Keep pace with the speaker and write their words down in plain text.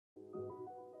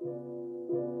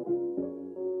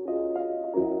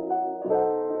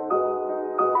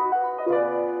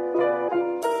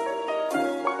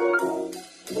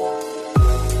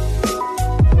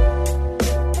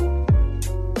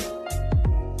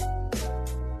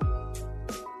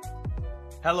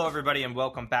Hello, everybody, and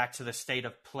welcome back to the State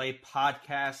of Play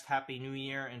podcast. Happy New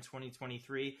Year in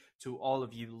 2023 to all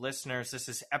of you listeners. This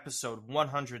is episode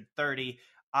 130.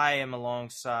 I am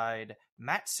alongside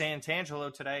Matt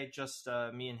Santangelo today, just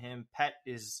me and him. Pet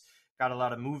is got a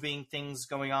lot of moving things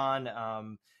going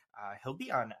on. He'll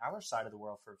be on our side of the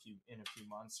world for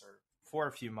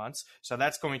a few months, so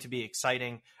that's going to be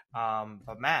exciting.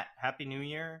 But Matt, Happy New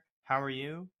Year. How are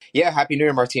you? Yeah, Happy New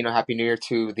Year, Martino. Happy New Year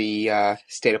to the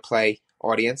State of Play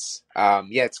audience.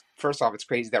 It's first off, it's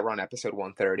crazy that we're on episode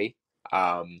 130.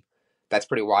 That's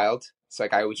pretty wild. It's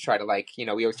like I always try to we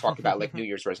always talk about like New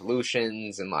Year's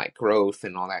resolutions and like growth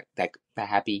and all that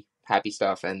happy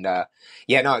stuff. And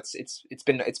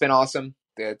it's been awesome.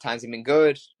 The times have been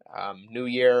good. New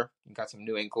Year, got some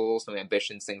new goals, new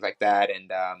ambitions, things like that.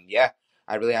 And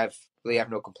I really have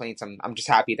no complaints. I'm just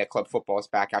happy that club football is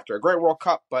back after a great World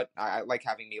Cup, but I like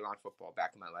having Milan football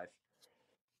back in my life.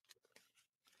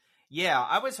 Yeah,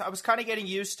 I was kind of getting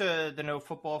used to the no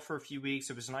football for a few weeks.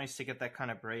 It was nice to get that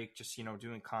kind of break, just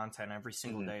doing content every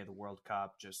single day of the World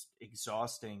Cup, just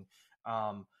exhausting.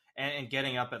 And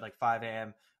getting up at like 5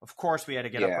 a.m. Of course, we had to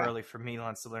get up early for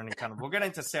Milan Salerno. We'll get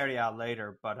into Serie A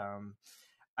later, but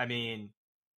I mean,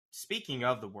 speaking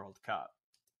of the World Cup,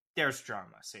 there's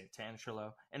drama,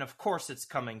 Santangelo, and of course, it's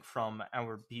coming from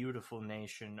our beautiful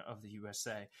nation of the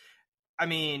USA. I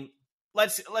mean,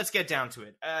 let's get down to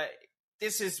it.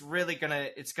 This is really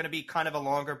it's gonna be kind of a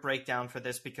longer breakdown for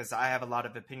this because I have a lot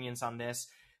of opinions on this.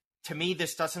 To me,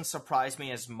 this doesn't surprise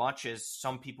me as much as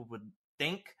some people would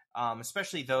think,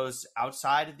 especially those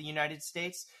outside of the United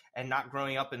States and not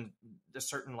growing up in the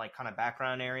certain like kind of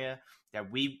background area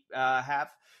that we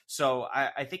have. So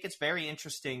I think it's very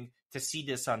interesting to see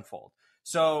this unfold.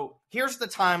 So here's the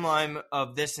timeline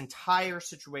of this entire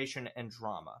situation and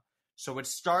drama. So it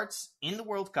starts in the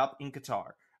World Cup in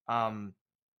Qatar.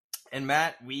 And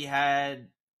Matt, we had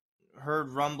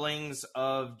heard rumblings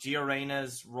of Gio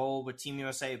Reyna's role with Team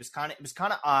USA. It was kind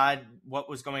of odd what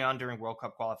was going on during World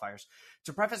Cup qualifiers.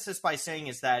 To preface this by saying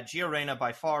is that Gio Reyna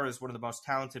by far is one of the most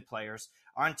talented players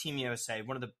on Team USA,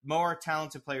 one of the more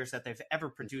talented players that they've ever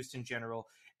produced in general.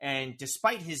 And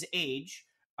despite his age,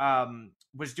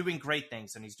 was doing great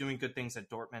things, and he's doing good things at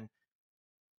Dortmund.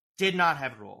 Did not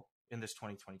have a role in this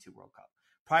 2022 World Cup.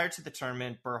 Prior to the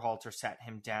tournament, Berhalter sat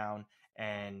him down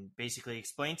and basically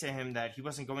explained to him that he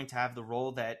wasn't going to have the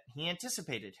role that he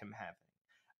anticipated him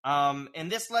having.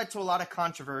 And this led to a lot of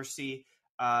controversy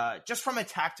just from a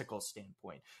tactical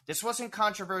standpoint. This wasn't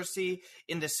controversy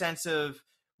in the sense of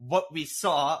what we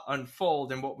saw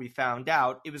unfold and what we found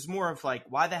out. It was more of like,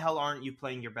 why the hell aren't you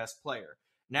playing your best player?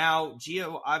 Now,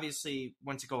 Gio obviously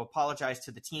went to go apologize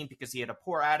to the team because he had a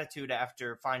poor attitude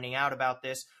after finding out about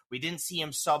this. We didn't see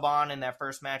him sub on in that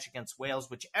first match against Wales,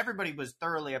 which everybody was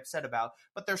thoroughly upset about.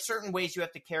 But there's certain ways you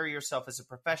have to carry yourself as a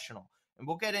professional, and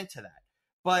we'll get into that.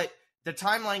 But the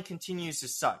timeline continues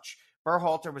as such.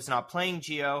 Berhalter was not playing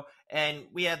Gio, and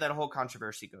we had that whole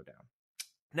controversy go down.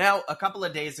 Now, a couple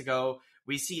of days ago,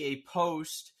 we see a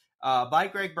post by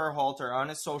Greg Berhalter on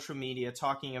his social media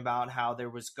talking about how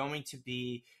there was going to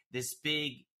be this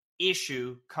big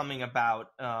issue coming about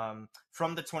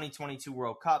from the 2022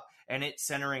 World Cup, and it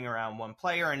centering around one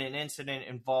player and an incident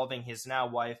involving his now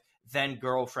wife, then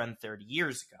girlfriend 30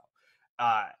 years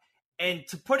ago. And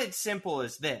to put it simple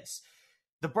as this,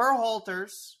 the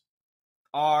Berhalters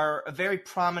are a very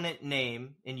prominent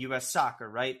name in U.S. soccer,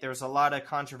 right? There's a lot of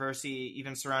controversy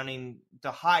even surrounding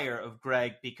the hire of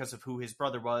Greg because of who his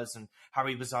brother was and how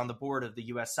he was on the board of the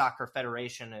U.S. Soccer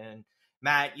Federation. And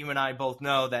Matt, you and I both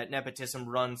know that nepotism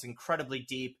runs incredibly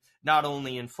deep, not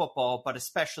only in football, but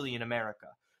especially in America.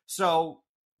 So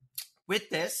with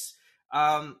this,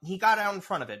 he got out in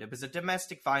front of it. It was a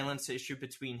domestic violence issue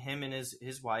between him and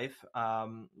his wife,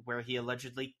 where he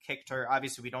allegedly kicked her.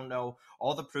 Obviously, we don't know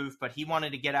all the proof, but he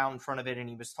wanted to get out in front of it, and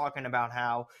he was talking about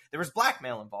how there was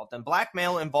blackmail involved. And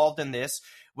blackmail involved in this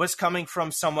was coming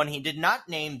from someone, he did not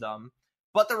name them,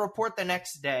 but the report the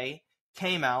next day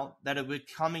came out that it was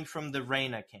coming from the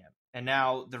Reyna camp. And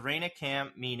now the Reyna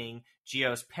camp, meaning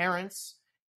Gio's parents,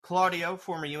 Claudio,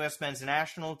 former U.S. men's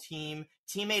national team,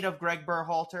 teammate of Greg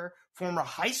Berhalter, former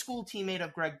high school teammate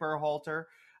of Greg Berhalter,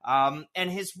 and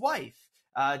his wife,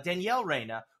 Danielle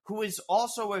Reyna, who is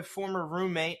also a former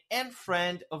roommate and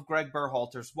friend of Greg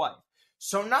Berhalter's wife.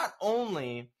 So not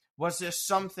only was this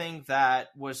something that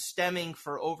was stemming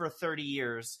for over 30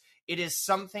 years, it is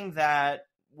something that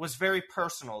was very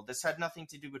personal. This had nothing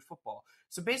to do with football.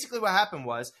 So basically what happened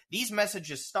was these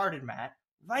messages started, Matt,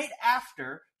 right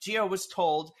after Gio was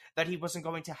told that he wasn't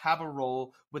going to have a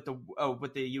role with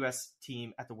the U.S.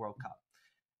 team at the World Cup.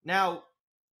 Now,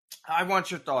 I want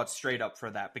your thoughts straight up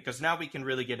for that, because now we can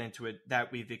really get into it,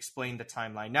 that we've explained the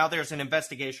timeline. Now there's an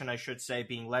investigation, I should say,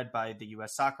 being led by the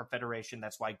U.S. Soccer Federation.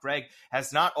 That's why Greg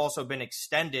has not also been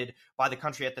extended by the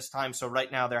country at this time. So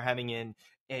right now they're having an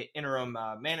interim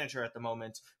manager at the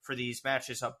moment for these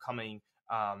matches upcoming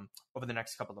over the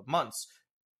next couple of months.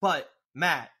 But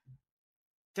Matt,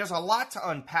 there's a lot to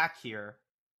unpack here.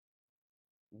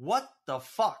 What the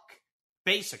fuck,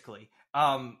 basically?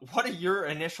 What are your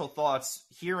initial thoughts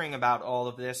hearing about all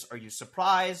of this? Are you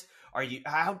surprised?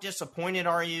 How disappointed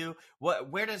are you?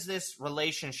 Where does this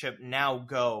relationship now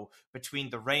go between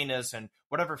the Reynas and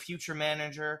whatever future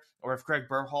manager, or if Greg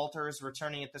Berhalter is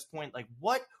returning at this point? Like,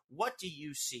 what do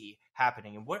you see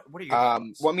happening, and what are your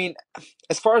thoughts? Well, I mean,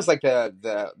 as far as like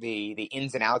the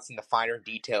ins and outs and the finer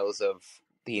details of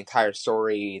the entire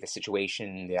story, the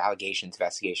situation, the allegations,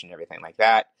 investigation, everything like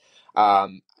that,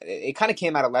 it kind of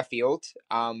came out of left field.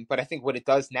 But I think what it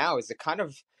does now is it kind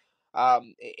of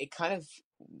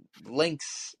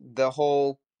links the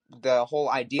whole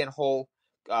idea and whole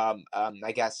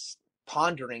I guess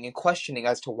pondering and questioning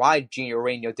as to why Junior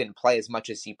Reino didn't play as much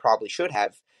as he probably should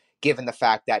have, given the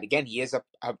fact that, again, he is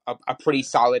a pretty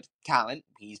solid talent.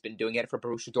 He's been doing it for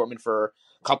Borussia Dortmund for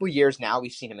a couple of years now.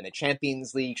 We've seen him in the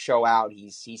Champions League show out.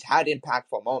 He's had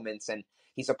impactful moments, and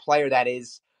he's a player that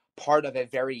is part of a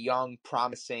very young,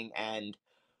 promising, and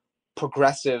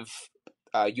progressive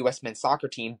U.S. men's soccer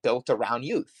team built around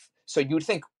youth. So you'd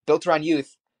think, built around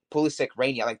youth, Pulisic,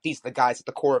 Reina, like these are the guys at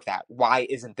the core of that. Why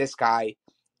isn't this guy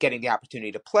getting the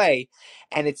opportunity to play?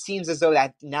 And it seems as though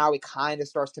that now it kind of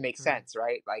starts to make sense,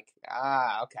 right? Like,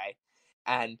 okay.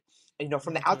 And,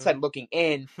 from the outside looking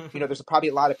in, there's probably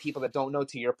a lot of people that don't know,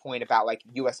 to your point about like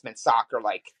U.S. men's soccer,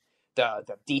 like the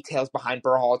details behind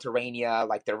Berhalter, Reina,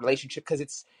 like their relationship, because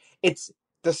it's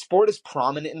the sport is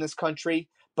prominent in this country,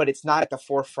 but it's not at the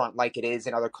forefront like it is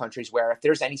in other countries, where if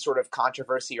there's any sort of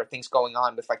controversy or things going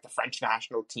on with like the French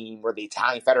national team or the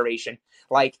Italian Federation,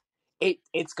 like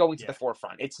it's going to the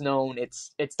forefront. It's known,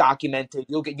 it's documented.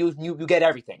 You get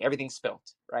everything's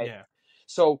spilt, right? Yeah.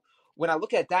 So when I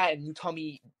look at that and you tell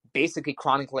me basically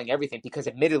chronicling everything, because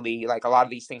admittedly, like a lot of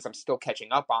these things I'm still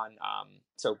catching up on.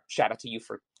 So shout out to you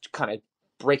for kind of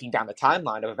breaking down the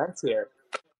timeline of events here.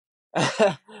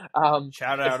 Shout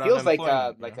out, it feels like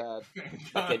an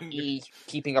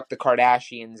keeping up the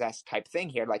Kardashians type thing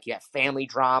here. Like you have family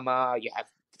drama, you have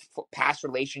past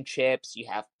relationships, you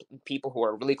have people who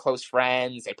are really close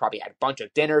friends. They probably had a bunch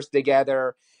of dinners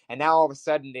together, and now all of a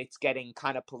sudden it's getting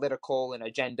kind of political and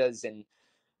agendas and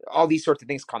all these sorts of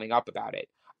things coming up about it.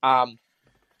 I'm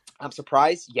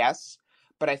surprised, yes,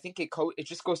 but I think it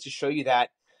just goes to show you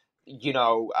that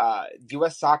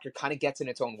U.S. soccer kind of gets in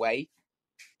its own way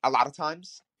a lot of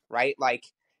times, right? Like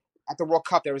at the World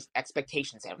Cup, there was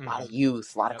expectations. They had a lot of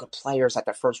youth, a lot of good players at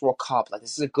their first World Cup. Like,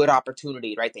 this is a good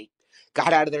opportunity, right? They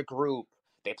got out of their group.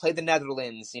 They played the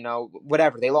Netherlands,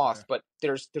 whatever. They lost, but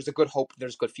there's a good hope.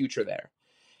 There's a good future there.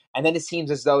 And then it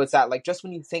seems as though it's that, like, just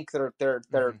when you think they're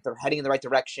heading in the right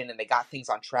direction and they got things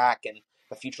on track and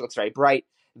the future looks very bright,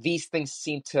 these things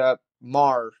seem to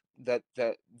mar the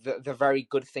very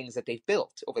good things that they've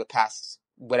built over the past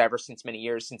since many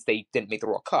years, since they didn't make the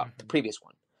World Cup, the previous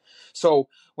one. So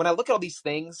when I look at all these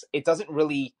things, it doesn't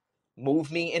really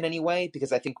move me in any way,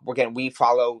 because I think, again, we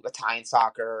follow Italian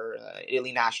soccer,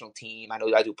 Italy national team. I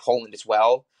know I do Poland as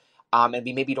well. And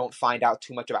we maybe don't find out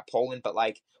too much about Poland, but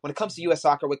like when it comes to U.S.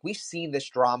 soccer, like we've seen this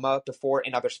drama before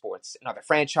in other sports, in other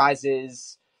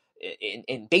franchises,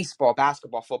 in baseball,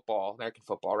 basketball, football, American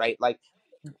football, right? Like,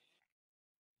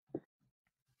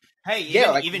 hey,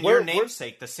 even your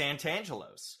namesake, the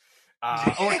Santangelos.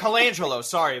 Or Colangelo,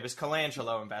 sorry, it was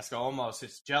Colangelo in basketball. Almost,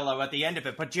 it's Jello at the end of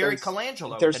it. But Jerry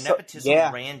Colangelo, the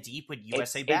nepotism ran deep with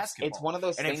USA Basketball. It's one of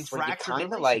those things where you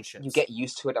kind of like, you get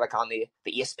used to it, like on the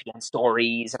ESPN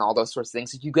stories and all those sorts of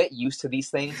things. You get used to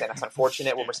these things, and it's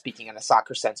unfortunate when we're speaking in a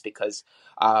soccer sense, because,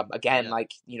 again,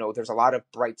 like, there's a lot of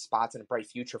bright spots and a bright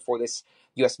future for this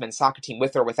U.S. men's soccer team,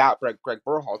 with or without Greg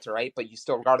Berhalter, right? But you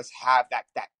still, regardless, have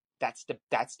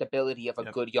that stability of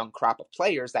a good young crop of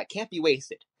players that can't be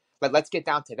wasted. But let's get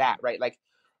down to that, right? Like,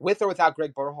 with or without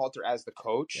Greg Berhalter as the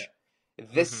coach,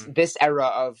 this era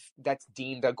of that's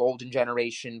deemed a golden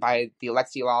generation by the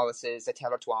Alexi Lalas's, the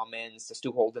Taylor Twellmans, the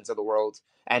Stu Holdens of the world,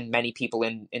 and many people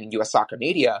in U.S. soccer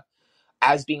media,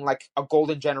 as being like a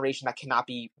golden generation that cannot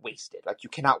be wasted. Like, you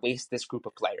cannot waste this group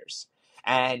of players.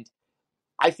 And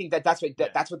I think that's what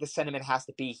the sentiment has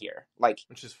to be here. Like,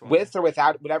 with or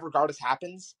without, whatever regardless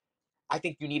happens, I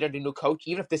think you needed a new coach.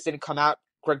 Even if this didn't come out,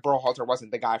 Greg Berhalter wasn't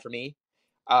the guy for me.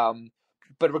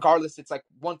 but regardless, it's like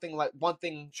one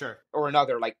thing Sure. or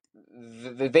another. Like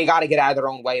they got to get out of their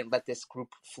own way and let this group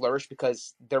flourish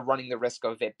because they're running the risk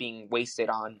of it being wasted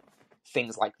on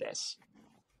things like this.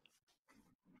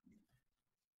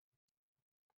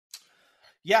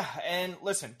 Yeah, and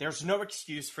listen, there's no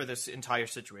excuse for this entire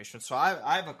situation. So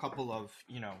I have a couple of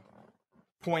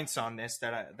points on this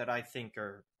that I think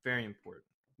are very important.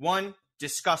 One,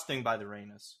 disgusting by the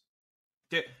Reynas.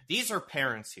 These are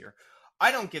parents here.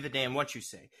 I don't give a damn what you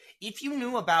say. If you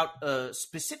knew about a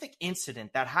specific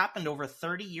incident that happened over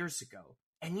 30 years ago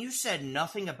and you said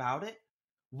nothing about it,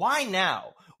 why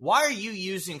now? Why are you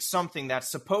using something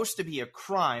that's supposed to be a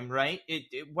crime, right?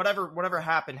 Whatever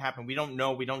happened. We don't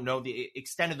know. We don't know the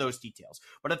extent of those details.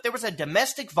 But if there was a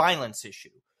domestic violence issue,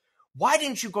 why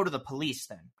didn't you go to the police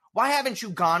then? Why haven't you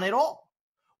gone at all?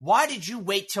 Why did you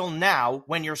wait till now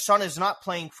when your son is not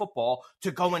playing football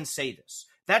to go and say this?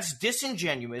 That's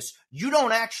disingenuous. You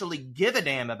don't actually give a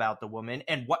damn about the woman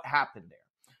and what happened there.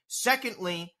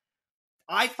 Secondly,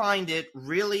 I find it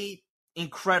really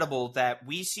incredible that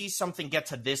we see something get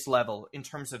to this level in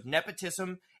terms of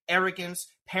nepotism, arrogance,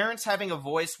 parents having a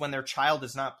voice when their child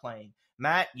is not playing.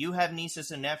 Matt, you have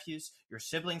nieces and nephews. Your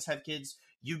siblings have kids.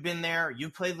 You've been there. You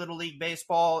played Little League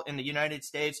Baseball in the United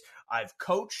States. I've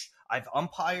coached. I've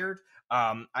umpired.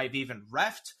 I've even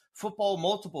reffed football,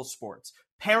 multiple sports.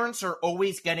 Parents are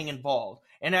always getting involved.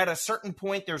 And at a certain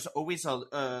point, there's always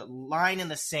a line in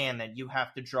the sand that you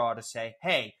have to draw to say,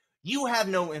 hey, you have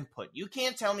no input. You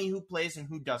can't tell me who plays and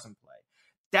who doesn't play.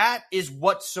 That is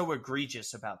what's so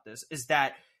egregious about this, is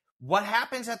that what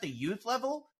happens at the youth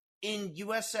level in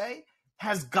USA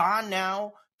has gone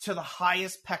now to the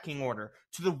highest pecking order,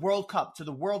 to the World Cup, to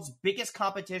the world's biggest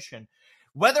competition.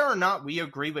 Whether or not we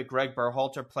agree with Greg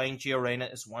Berhalter playing Gio Reyna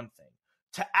is one thing.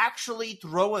 To actually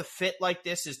throw a fit like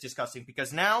this is disgusting,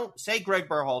 because now, say Greg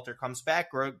Berhalter comes back,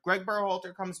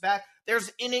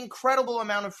 there's an incredible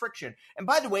amount of friction. And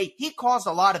by the way, he caused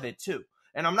a lot of it too.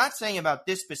 And I'm not saying about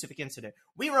this specific incident.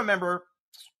 We remember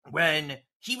when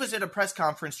he was at a press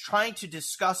conference trying to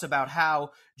discuss about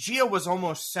how Gio was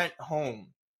almost sent home.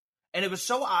 And it was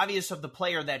so obvious of the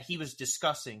player that he was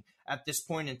discussing at this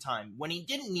point in time when he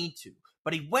didn't need to.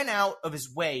 But he went out of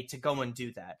his way to go and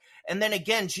do that. And then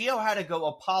again, Gio had to go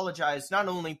apologize not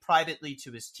only privately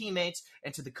to his teammates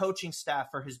and to the coaching staff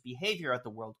for his behavior at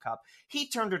the World Cup. He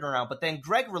turned it around, but then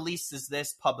Greg releases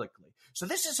this publicly. So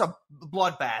this is a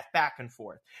bloodbath back and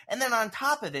forth. And then on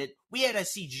top of it, we had to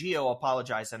see Gio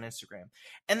apologize on Instagram.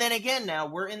 And then again, now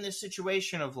we're in this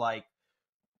situation of like,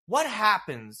 what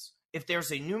happens if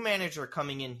there's a new manager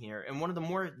coming in here and one of the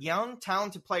more young,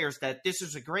 talented players, that this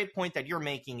is a great point that you're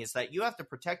making, is that you have to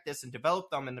protect this and develop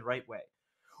them in the right way.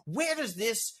 Where does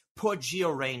this put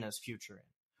Gio Reyna's future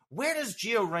in? Where does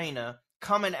Gio Reyna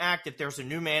come and act if there's a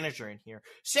new manager in here?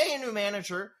 Say a new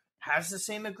manager has the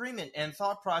same agreement and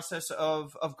thought process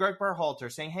of Greg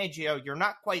Berhalter saying, hey, Gio, you're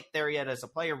not quite there yet as a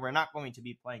player. We're not going to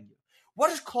be playing you. What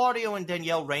does Claudio and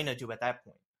Danielle Reyna do at that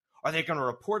point? Are they going to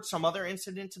report some other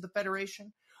incident to the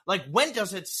Federation? Like, when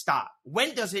does it stop?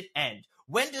 When does it end?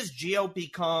 When does Gio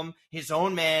become his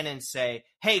own man and say,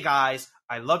 hey, guys,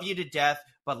 I love you to death,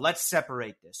 but let's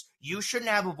separate this. You shouldn't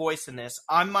have a voice in this.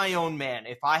 I'm my own man.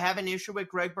 If I have an issue with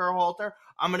Greg Berhalter,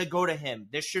 I'm going to go to him.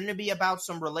 This shouldn't be about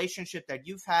some relationship that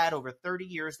you've had over 30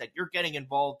 years that you're getting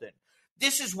involved in.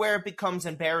 This is where it becomes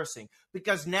embarrassing,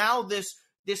 because now this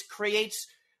creates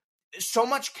so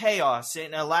much chaos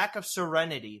and a lack of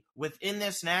serenity within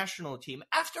this national team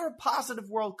after a positive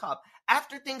World Cup,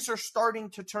 after things are starting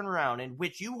to turn around, in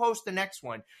which you host the next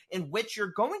one, in which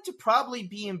you're going to probably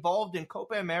be involved in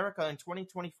Copa America in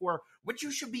 2024, which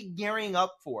you should be gearing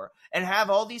up for and have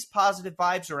all these positive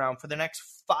vibes around for the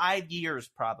next 5 years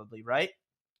probably, right?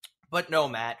 But no,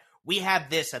 Matt, we have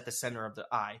this at the center of the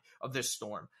eye of this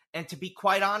storm. And to be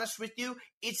quite honest with you,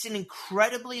 it's an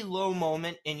incredibly low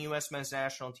moment in U.S. men's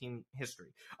national team history.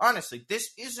 Honestly, this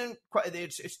isn't quite,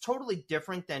 it's totally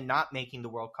different than not making the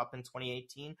World Cup in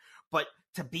 2018. But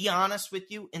to be honest with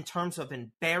you, in terms of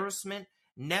embarrassment,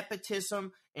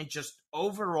 nepotism, and just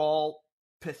overall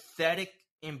pathetic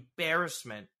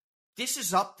embarrassment, this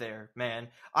is up there, man.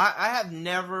 I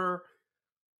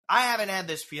haven't had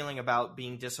this feeling about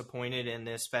being disappointed in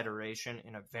this federation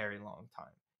in a very long time.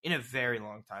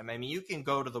 I mean, you can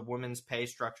go to the women's pay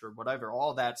structure, whatever,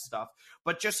 all that stuff,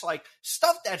 but just like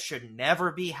stuff that should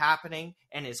never be happening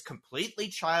and is completely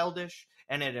childish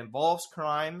and it involves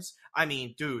crimes. I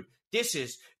mean, dude, this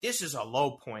is a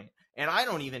low point, and I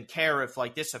don't even care if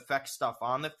like this affects stuff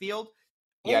on the field.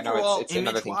 Yeah, overall, no, it's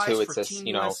another thing too. It's this,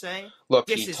 USA, look,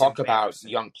 you talk about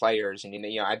young players, and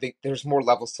I think there's more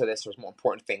levels to this. There's more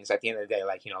important things at the end of the day,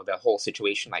 like the whole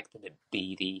situation, like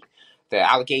the the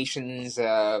allegations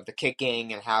of the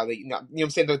kicking and how they, what I'm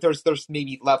saying? There's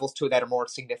maybe levels to it that are more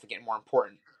significant, more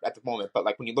important at the moment. But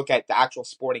like when you look at the actual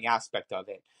sporting aspect of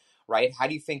it, right? How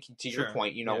do you think, to your Sure.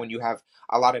 point, Yeah. when you have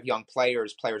a lot of young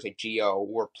players like Gio,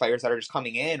 or players that are just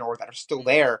coming in or that are still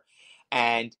there,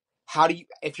 and how do you,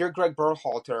 if you're Greg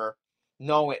Berhalter,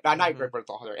 not Greg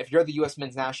Berhalter, if you're the U.S.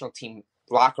 men's national team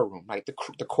locker room, like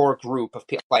the core group of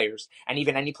players, and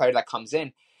even any player that comes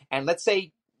in, and let's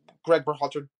say Greg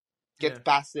Berhalter gets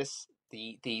past this,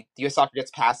 the U.S. soccer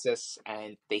gets past this,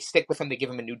 and they stick with him, they give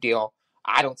him a new deal.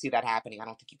 I don't see that happening. I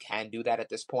don't think you can do that at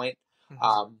this point.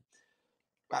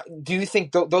 Do you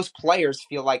think those players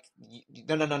feel like,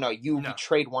 no, you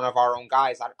betrayed one of our own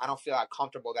guys? I don't feel that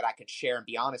comfortable that I can share and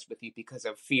be honest with you because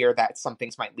of fear that some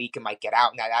things might leak and might get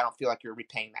out, and I don't feel like you're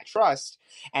repaying that trust,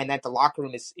 and that the locker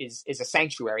room is a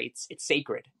sanctuary. It's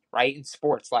sacred, right? In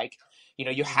sports, like,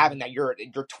 you're having that, you're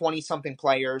 20-something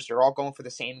players, you're all going for the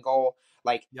same goal.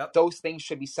 Like, those things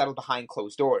should be settled behind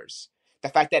closed doors. The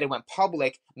fact that it went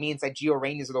public means that Gio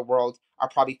Reyna's of the world are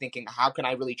probably thinking, how can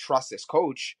I really trust this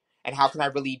coach? And how can I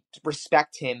really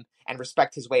respect him and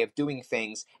respect his way of doing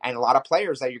things? And a lot of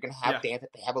players that you're going to have, they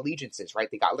have allegiances, right?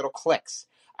 They got little cliques.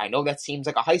 I know that seems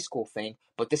like a high school thing,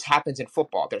 but this happens in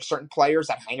football. There's certain players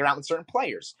that hang around with certain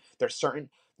players. There's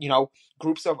certain,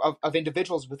 groups of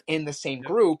individuals within the same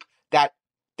group that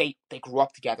they grew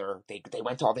up together. They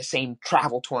went to all the same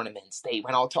travel tournaments. They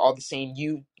went to all the same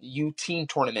U team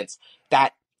tournaments,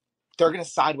 that they're going to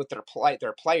side with their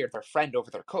player, their friend,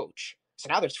 over their coach. So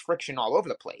now there's friction all over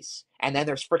the place. And then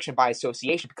there's friction by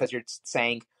association, because you're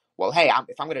saying, well, hey,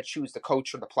 if I'm going to choose the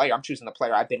coach or the player, I'm choosing the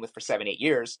player I've been with for 7-8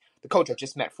 years, the coach I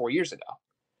just met 4 years ago,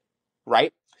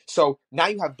 right? So now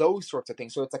you have those sorts of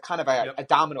things. So it's a kind of a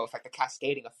domino effect, a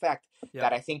cascading effect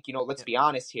that I think, let's be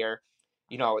honest here,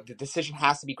 the decision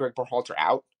has to be Greg Berhalter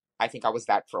out. I think I was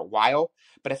that for a while.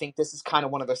 But I think this is kind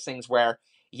of one of those things where,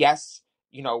 yes,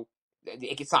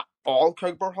 it's not all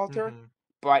Greg Berhalter,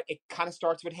 but it kind of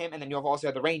starts with him, and then you have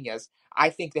also the Reynas. I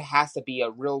think there has to be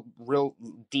a real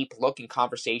deep look and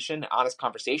conversation, honest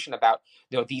conversation about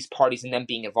these parties and them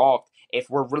being involved,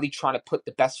 if we're really trying to put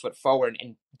the best foot forward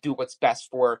and do what's best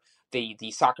for the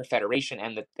soccer federation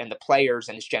and the players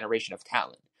and this generation of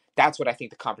talent. That's what I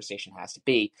think the conversation has to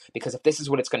be, because if this is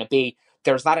what it's going to be,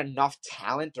 there's not enough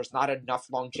talent, there's not enough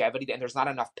longevity, and there's not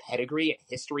enough pedigree and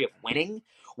history of winning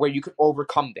where you could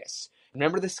overcome this.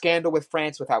 Remember the scandal with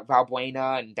France without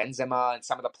Valbuena and Benzema and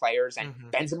some of the players, and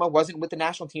Benzema wasn't with the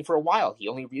national team for a while. He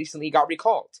only recently got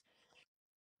recalled.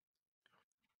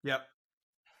 Yep.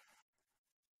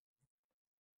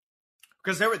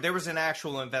 Because there was an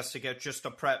actual investigation,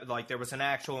 there was an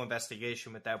actual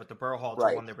investigation with that. With the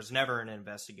Berhalter one, there was never an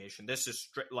investigation. This is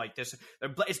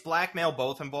is blackmail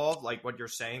both involved, like what you're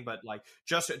saying, but like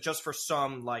just for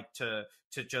some, like to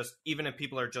just, even if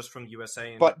people are just from the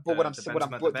USA. And but what I'm saying,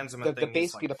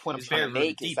 basically the point I'm trying to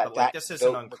make is that this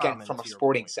isn't uncommon from a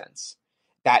sporting sense,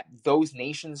 that those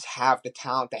nations have the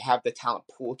talent, they have the talent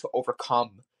pool to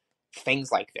overcome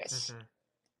things like this.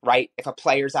 Right? If a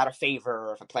player's out of favor,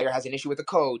 or if a player has an issue with a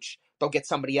coach, they'll get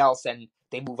somebody else and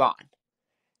they move on.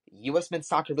 U.S. men's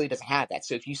soccer really doesn't have that.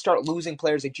 So if you start losing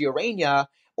players like Gio Reyna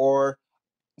or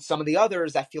some of the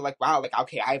others that feel like, wow, like,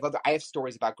 okay, I have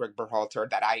stories about Greg Berhalter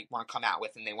that I want to come out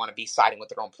with, and they want to be siding with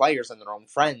their own players and their own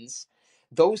friends.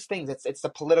 Those things, it's the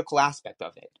political aspect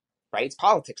of it, right? It's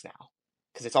politics now.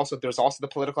 Because there's also the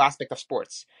political aspect of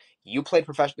sports. You played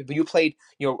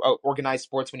organized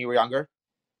sports when you were younger.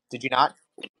 Did you not?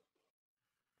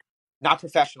 Not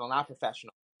professional.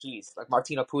 Jeez, like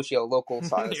Martino Puccio, local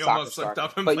soccer star.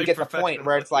 But you get the point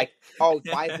where it's like, oh,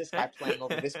 why is this guy playing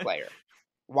over this player?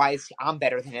 Why is I'm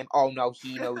better than him? Oh no,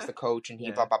 he knows the coach and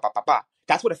he blah blah blah blah blah.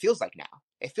 That's what it feels like now.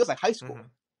 It feels like high school.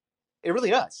 It really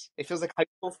does. It feels like high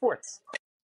school sports.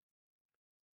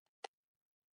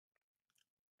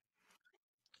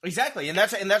 Exactly, and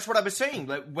that's what I was saying.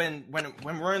 Like when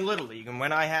we're in Little League, and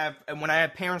when I have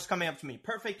parents coming up to me,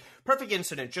 perfect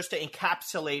incident, just to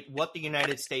encapsulate what the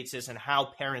United States is and how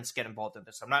parents get involved in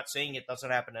this. I'm not saying it doesn't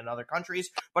happen in other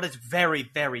countries, but it's very,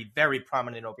 very, very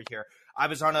prominent over here. I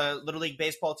was on a Little League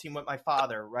baseball team with my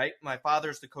father. Right, my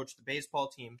father's the coach of the baseball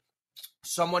team.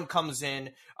 Someone comes in,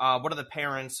 one of the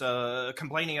parents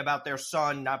complaining about their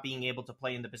son not being able to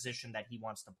play in the position that he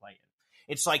wants to play in.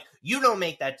 It's like, you don't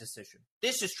make that decision.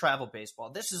 This is travel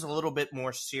baseball. This is a little bit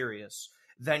more serious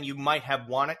than you might have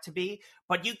wanted to be.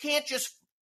 But you can't just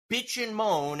bitch and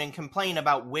moan and complain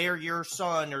about where your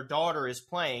son or daughter is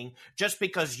playing just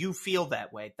because you feel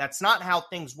that way. That's not how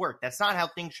things work. That's not how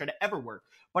things should ever work.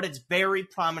 But it's very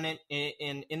prominent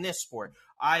in this sport.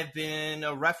 I've been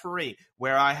a referee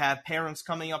where I have parents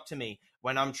coming up to me.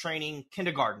 when I'm training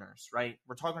kindergartners, right?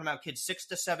 We're talking about kids 6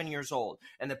 to 7 years old,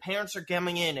 and the parents are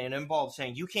coming in and involved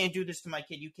saying, you can't do this to my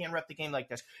kid. You can't rep the game like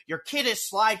this. Your kid is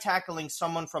slide tackling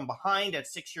someone from behind at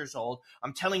 6 years old.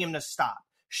 I'm telling him to stop.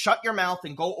 Shut your mouth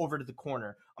and go over to the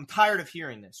corner. I'm tired of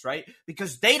hearing this, right?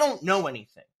 Because they don't know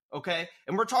anything, okay?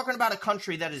 And we're talking about a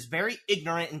country that is very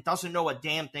ignorant and doesn't know a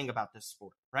damn thing about this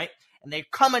sport, right? And they're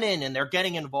coming in and they're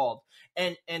getting involved.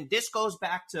 And this goes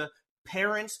back to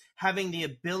parents having the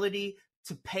ability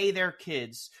to pay their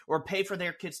kids or pay for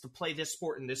their kids to play this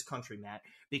sport in this country, Matt,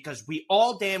 because we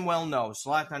all damn well know,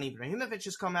 Zlatan Ibrahimovic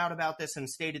has come out about this and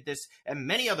stated this, and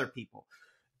many other people.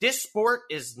 This sport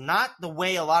is not the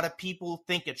way a lot of people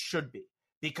think it should be,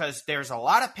 because there's a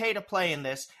lot of pay to play in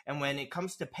this, and when it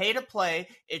comes to pay to play,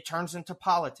 it turns into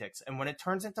politics. And when it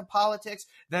turns into politics,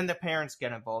 then the parents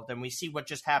get involved, and we see what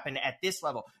just happened at this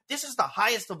level. This is the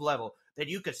highest of level that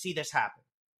you could see this happen.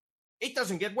 It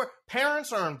doesn't get worse.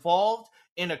 Parents are involved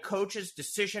in a coach's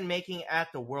decision-making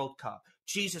at the World Cup.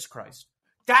 Jesus Christ.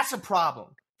 That's a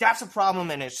problem. That's a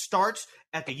problem, and it starts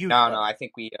at the youth level. No, I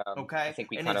think we And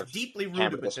kind it's of deeply rooted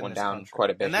hammered this within one this down country. quite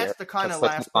a bit And that's here. the kind of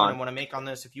Let's last move point on. I want to make on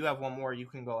this. If you have one more, you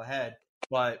can go ahead.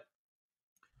 But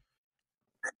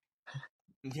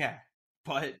yeah,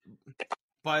 but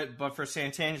for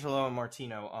Santangelo and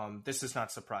Martino, this is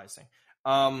not surprising.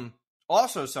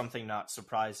 Also something not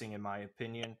surprising in my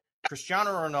opinion,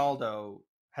 Cristiano Ronaldo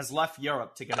has left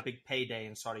Europe to get a big payday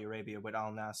in Saudi Arabia with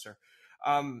Al Nassr.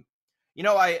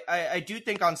 I do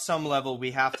think on some level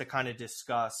we have to kind of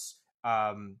discuss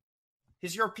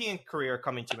his European career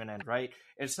coming to an end, right?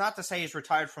 It's not to say he's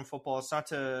retired from football. It's not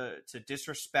to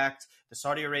disrespect the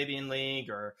Saudi Arabian League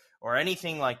or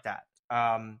anything like that.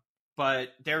 But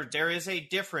there is a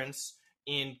difference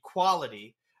in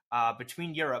quality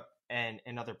between Europe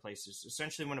and other places.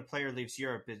 Essentially, when a player leaves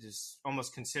Europe, it is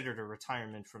almost considered a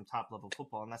retirement from top-level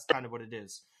football, and that's kind of what it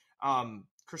is.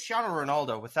 Cristiano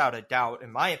Ronaldo, without a doubt,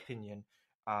 in my opinion,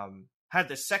 had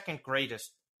the second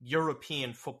greatest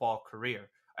European football career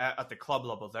at the club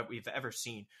level that we've ever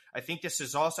seen. I think this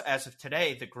is also, as of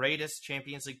today, the greatest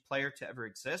Champions League player to ever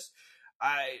exist.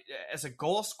 As a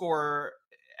goal scorer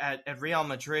at Real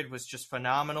Madrid was just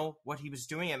phenomenal. What he was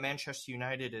doing at Manchester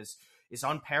United is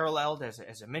unparalleled as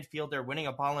a midfielder, winning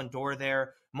a Ballon d'Or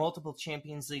there, multiple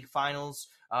Champions League finals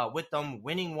with them,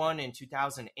 winning one in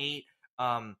 2008.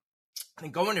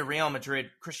 And going to Real Madrid,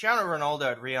 Cristiano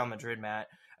Ronaldo at Real Madrid, Matt,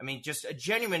 I mean, just a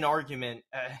genuine argument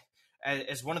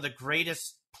as one of the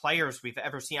greatest players we've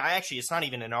ever seen. It's not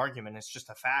even an argument. It's just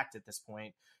a fact at this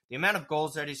point. The amount of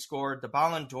goals that he scored, the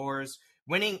Ballon d'Ors,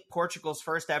 winning Portugal's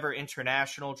first ever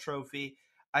international trophy.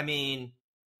 I mean,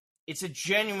 it's a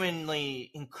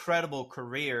genuinely incredible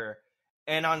career.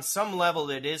 And on some level,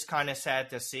 it is kind of sad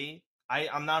to see.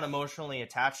 I'm not emotionally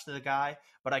attached to the guy,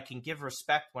 but I can give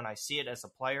respect when I see it as a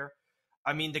player.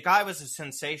 I mean, the guy was a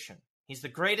sensation. He's the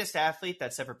greatest athlete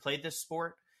that's ever played this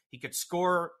sport. He could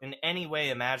score in any way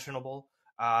imaginable,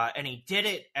 and he did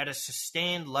it at a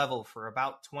sustained level for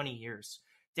about 20 years.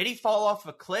 Did he fall off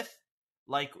a cliff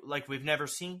like we've never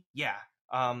seen? Yeah.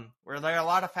 Were there a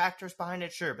lot of factors behind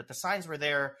it? Sure, but the signs were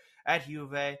there at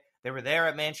Juve. They were there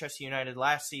at Manchester United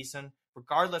last season,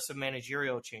 regardless of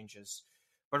managerial changes.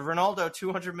 But Ronaldo,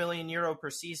 200 million euro per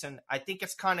season, I think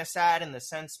it's kind of sad in the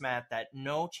sense, Matt, that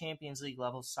no Champions League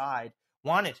level side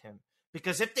wanted him.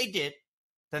 Because if they did,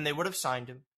 then they would have signed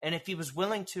him. And if he was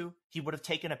willing to, he would have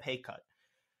taken a pay cut.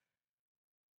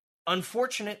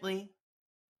 Unfortunately,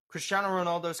 Cristiano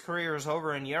Ronaldo's career is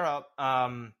over in Europe.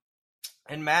 And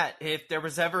Matt, if there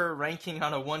was ever ranking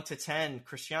on a 1 to 10,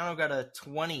 Cristiano got a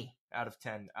 20 out of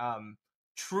 10.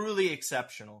 Truly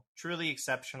exceptional.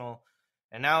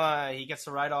 And now he gets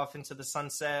to ride off into the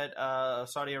sunset of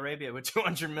Saudi Arabia with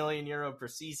 200 million euro per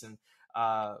season.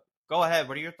 Go ahead.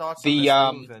 What are your thoughts on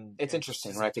this move? And it's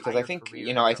interesting, right? Because entire I think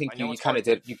career? I think you kind of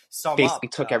did. You basically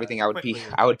took everything I would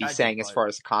be saying as far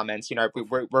as comments.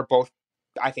 We're both.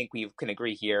 I think we can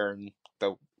agree here, and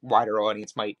the wider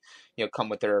audience might come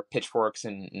with their pitchforks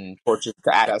and torches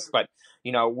at us. But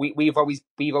we've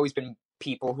always been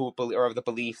people who are of the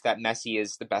belief that Messi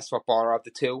is the best footballer of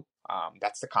the two.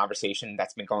 That's the conversation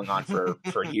that's been going on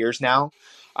for years now.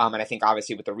 And I think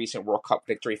obviously with the recent World Cup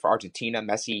victory for Argentina,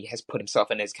 Messi has put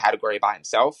himself in his category by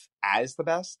himself as the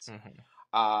best.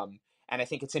 Mm-hmm. And I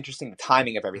think it's interesting the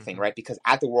timing of everything, mm-hmm. right? Because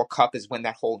at the World Cup is when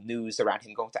that whole news around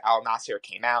him going to Al Nassr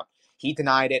came out. He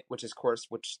denied it, which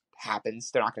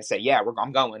happens. They're not going to say, yeah,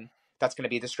 I'm going. That's going to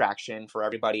be a distraction for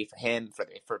everybody, for him,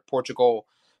 for Portugal,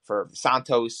 for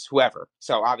Santos, whoever.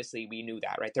 So obviously we knew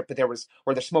that, right? But there was,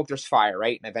 where there's smoke, there's fire,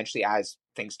 right? And eventually, as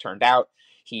things turned out,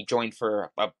 he joined for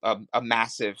a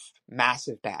massive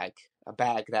bag, a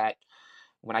bag that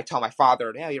when I tell my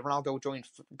father, yeah, Ronaldo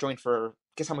joined for,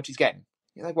 guess how much he's getting?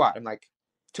 He's like, what? I'm like,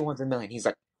 200 million. He's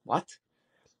like, what?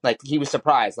 Like, he was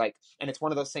surprised. Like, and it's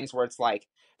one of those things where it's like,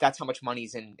 that's how much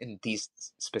money's in these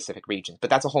specific regions. But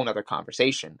that's a whole nother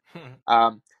conversation.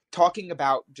 Talking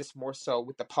about just more so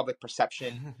with the public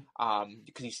perception,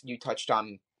 because you touched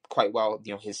on quite well,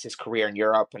 his career in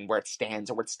Europe and where it stands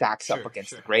or where it stacks up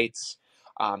against the greats.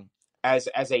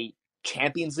 As a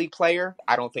Champions League player,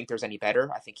 I don't think there's any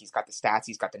better. I think he's got the stats,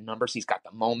 he's got the numbers, he's got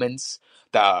the moments.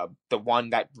 The one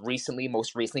that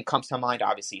most recently comes to mind,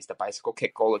 obviously, is the bicycle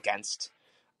kick goal against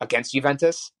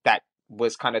Juventus. That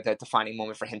was kind of the defining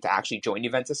moment for him to actually join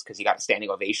Juventus, because he got a standing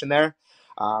ovation there.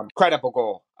 Credible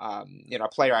goal. A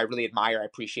player I really admire, I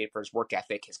appreciate for his work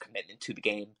ethic, his commitment to the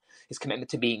game, his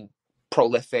commitment to being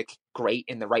prolific, great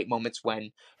in the right moments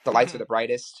when the lights are the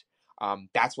brightest.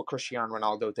 That's what Cristiano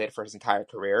Ronaldo did for his entire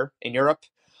career in Europe.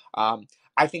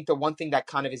 I think the one thing that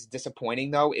kind of is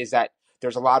disappointing, though, is that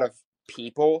there's a lot of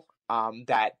people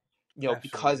that,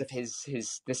 because of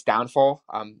this downfall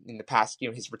in the past,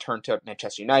 his return to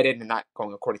Manchester United and not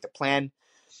going according to plan.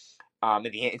 In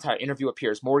the entire interview with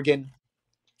Piers Morgan,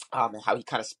 and how he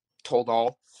kind of told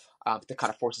all to kind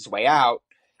of force his way out.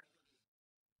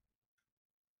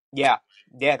 Yeah,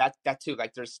 that too.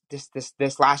 Like, there's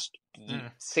this last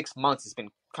 6 months has been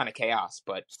kind of chaos,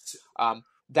 but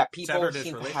that people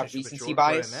seem to have recency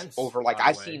bias over. Like,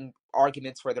 I've seen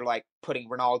arguments where they're like putting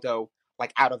Ronaldo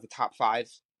like out of the top 5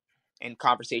 in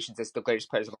conversations as the greatest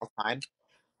players of all time.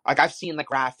 Like, I've seen the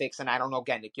graphics, and I don't know,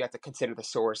 again, you have to consider the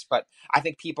source, but I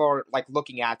think people are like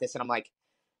looking at this, and I'm like,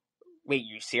 wait,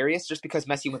 you serious? Just because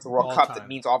Messi wins the World Cup, that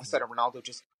means all of a sudden Ronaldo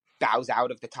just bows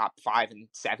out of the top 5 and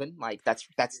 7? Like, that's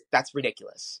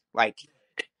ridiculous. Like,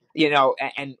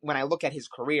 and when I look at his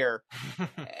career,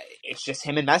 it's just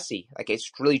him and Messi. Like, it's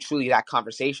really truly that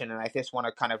conversation, and I just want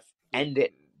to kind of end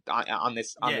it on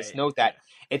this note that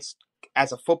it's,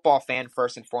 as a football fan,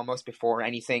 first and foremost, before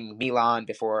anything Milan,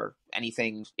 before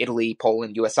anything Italy,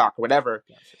 Poland, US Soccer, whatever,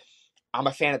 I'm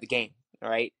a fan of the game.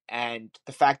 Right. And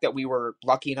the fact that we were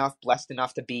blessed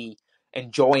enough to be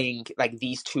enjoying like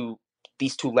these two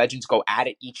legends go at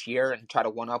it each year and try to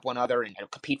one up one another and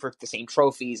compete for the same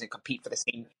trophies and compete for the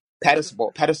same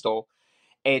pedestal.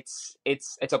 It's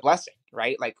a blessing,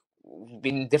 right? Like,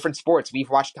 in different sports,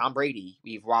 we've watched Tom Brady,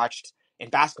 we've watched in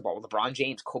basketball, LeBron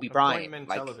James, Kobe Bryant.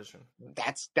 Like, television.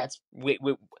 We,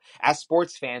 as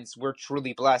sports fans, we're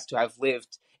truly blessed to have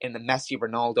lived in the Messi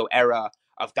Ronaldo era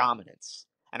of dominance.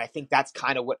 And I think that's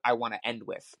kind of what I want to end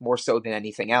with, more so than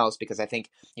anything else, because I think,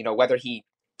 whether he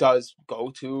does go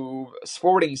to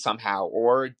Sporting somehow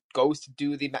or goes to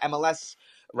do the MLS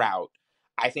route,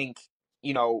 I think,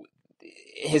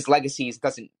 his legacies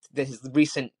his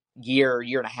recent year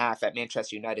and a half at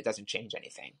Manchester United doesn't change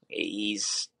anything.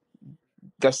 He's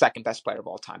the second best player of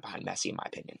all time behind Messi, in my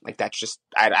opinion. Like, that's just,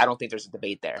 I don't think there's a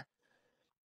debate there.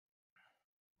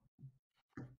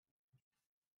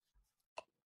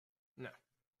 No.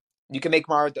 You can make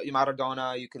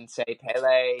Maradona. You can say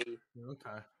Pele. Okay.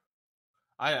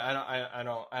 I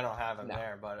don't have him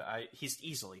there, but he's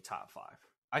easily top 5.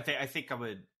 I think I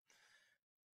would.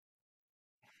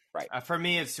 Right. For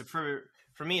me, it's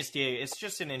Diego. It's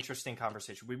just an interesting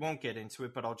conversation. We won't get into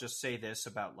it, but I'll just say this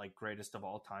about like greatest of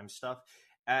all time stuff.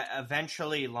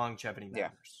 Eventually, longevity matters. Yeah.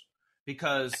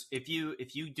 Because if you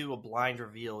do a blind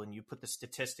reveal and you put the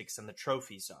statistics and the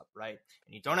trophies up, right,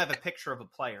 and you don't have a picture of a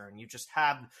player and you just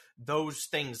have those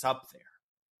things up there,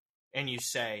 and you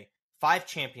say 5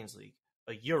 Champions League,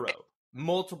 a Euro,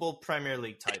 multiple Premier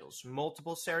League titles,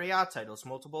 multiple Serie A titles,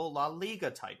 multiple La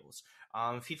Liga titles,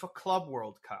 FIFA Club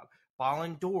World Cup,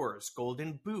 Ballon d'Ors,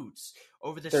 Golden Boots,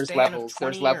 over the span of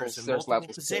 20 years in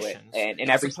multiple positions, and in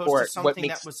every sport, what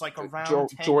makes that was like around 10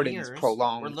 Jordan's years,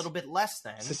 prolonged, or a little bit less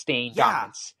than sustained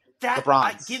dominance.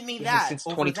 LeBron's, give me that since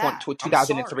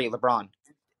 2003. LeBron,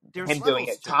 him doing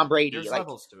it. Tom Brady, there's like,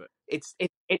 levels to it.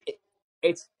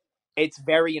 It's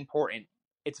very important.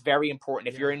 It's very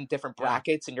important if you're in different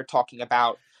brackets and you're talking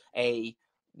about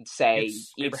say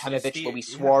Ibrahimovic, Luis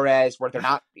Suarez, where they're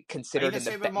not considered in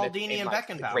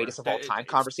the greatest of all time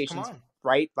conversations,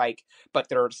 right? Like, but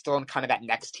they're still in kind of that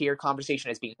next tier conversation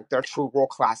as being they're true world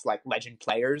class, like, legend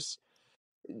players.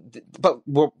 But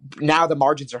now the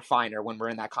margins are finer when we're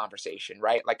in that conversation,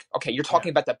 right? Like, okay, you're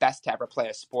talking about the best to ever play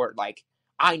a sport. Like,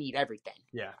 I need everything.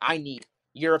 Yeah, I need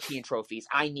European trophies.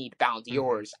 I need Ballon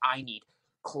d'Ors. I need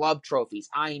club trophies.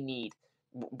 I need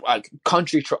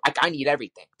country I need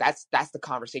everything. That's the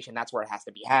conversation. That's where it has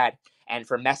to be had. And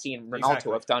for Messi and Ronaldo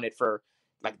to have done it for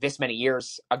like this many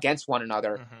years against one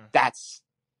another, that's,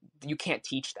 you can't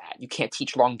teach that. You can't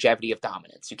teach longevity of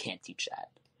dominance. You can't teach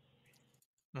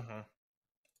that.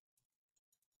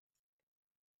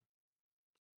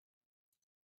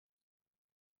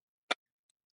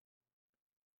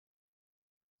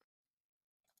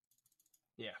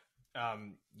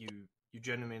 You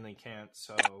genuinely can't.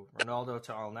 So Ronaldo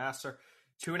to Al Nassr,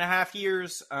 2.5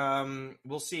 years.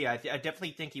 We'll see. I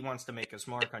definitely think he wants to make his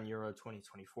mark on Euro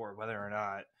 2024. Whether or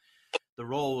not the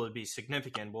role will be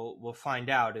significant, we'll find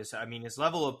out. His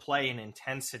level of play and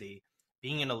intensity,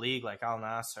 being in a league like Al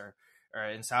Nassr or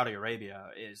in Saudi Arabia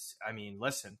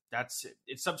listen,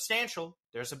 it's substantial.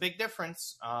 There's a big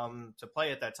difference to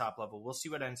play at that top level. We'll see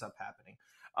what ends up happening.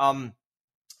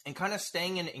 And kind of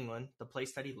staying in England, the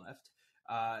place that he left,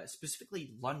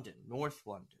 specifically London, North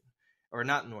London. Or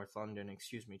not North London,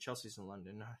 excuse me. Chelsea's in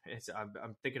London.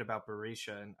 I'm thinking about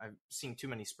Berisha, and I've seen too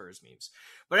many Spurs memes.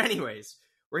 But anyways,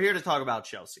 we're here to talk about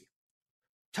Chelsea.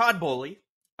 Todd Boehly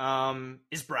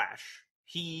is brash.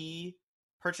 He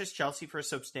purchased Chelsea for a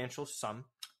substantial sum.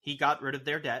 He got rid of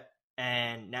their debt,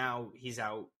 and now he's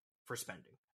out for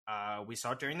spending. We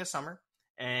saw it during the summer,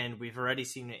 and we've already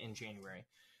seen it in January.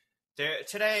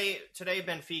 Today,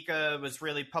 Benfica was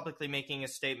really publicly making a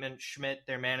statement. Schmidt,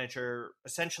 their manager,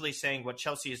 essentially saying what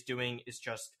Chelsea is doing is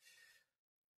just,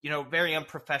 very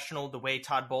unprofessional. The way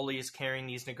Todd Boehly is carrying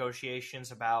these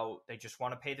negotiations about they just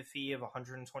want to pay the fee of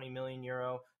 120 million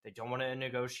euro. They don't want to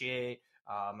negotiate.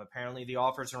 Apparently, the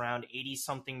offer's around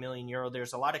 80-something million euro.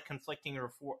 There's a lot of conflicting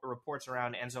reports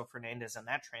around Enzo Fernandez and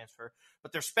that transfer,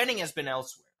 but their spending has been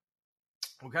elsewhere.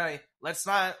 Okay, let's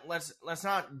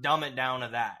not dumb it down to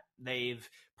that. They've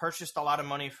purchased a lot of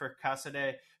money for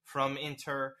Casade from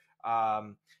Inter.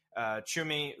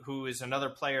 Chumi, who is another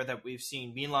player that we've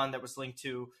seen Milan that was linked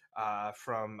to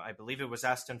from, I believe it was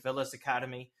Aston Villa's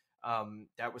academy,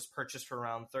 that was purchased for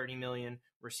around 30 million.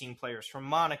 We're seeing players from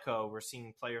Monaco. We're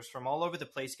seeing players from all over the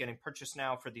place getting purchased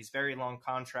now for these very long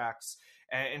contracts.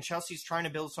 And Chelsea's trying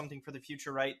to build something for the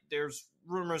future, right? There's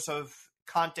rumors of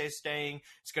Conte staying.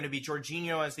 It's going to be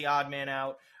Jorginho as the odd man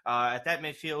out at that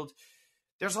midfield.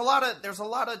 There's a lot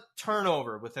of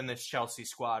turnover within this Chelsea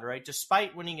squad, right?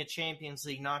 Despite winning a Champions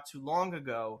League not too long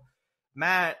ago,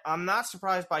 Matt, I'm not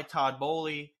surprised by Todd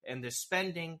Boehly and this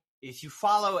spending. If you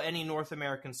follow any North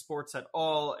American sports at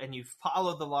all and you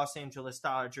follow the Los Angeles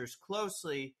Dodgers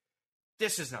closely,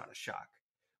 this is not a shock.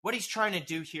 What he's trying to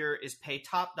do here is pay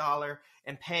top dollar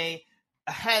and pay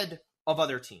ahead of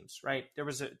other teams, right? There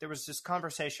was this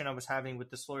conversation I was having with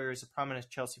this lawyer. He's a prominent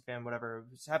Chelsea fan, whatever.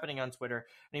 It was happening on Twitter.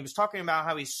 And he was talking about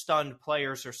how he's stunned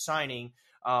players are signing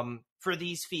for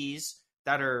these fees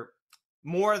that are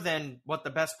more than what the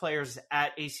best players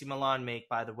at AC Milan make,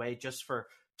 by the way, just for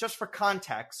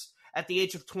context, at the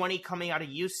age of 20 coming out of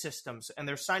youth systems, and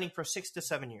they're signing for 6 to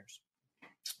 7 years.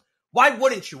 Why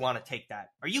wouldn't you want to take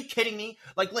that? Are you kidding me?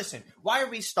 Like, listen, why are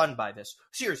we stunned by this?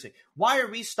 Seriously, why are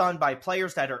we stunned by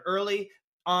players that are early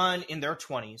on in their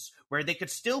 20s, where they could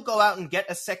still go out and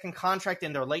get a second contract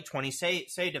in their late 20s?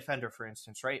 Say a defender, for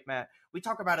instance, right, Matt? We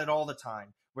talk about it all the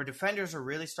time, where defenders are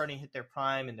really starting to hit their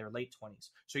prime in their late 20s.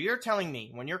 So you're telling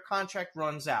me when your contract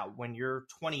runs out, when you're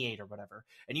 28 or whatever,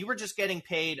 and you were just getting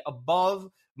paid above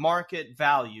market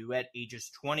value at ages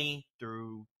 20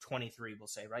 through 23, we'll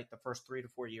say, right? The first 3 to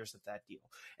 4 years of that deal.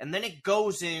 And then it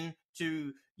goes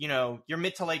into, your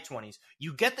mid to late 20s.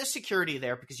 You get the security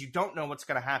there because you don't know what's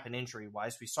going to happen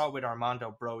injury-wise. We saw with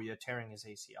Armando Broja tearing his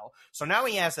ACL. So now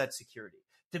he has that security.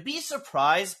 To be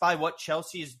surprised by what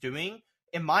Chelsea is doing,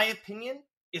 in my opinion,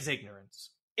 is ignorance.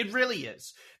 It really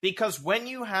is. Because when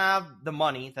you have the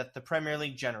money that the Premier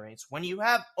League generates, when you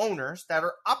have owners that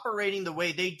are operating the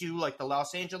way they do, like the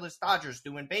Los Angeles Dodgers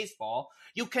do in baseball,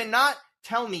 you cannot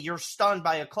tell me you're stunned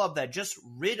by a club that just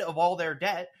rid of all their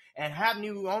debt and have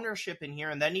new ownership in here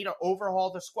and then need to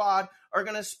overhaul the squad are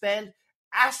going to spend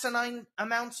asinine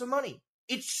amounts of money.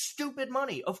 It's stupid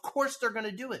money. Of course they're going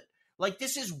to do it. Like,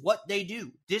 this is what they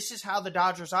do. This is how the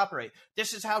Dodgers operate.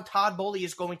 This is how Todd Boehly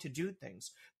is going to do things.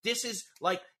 This is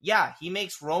like, yeah, he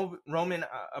makes Roman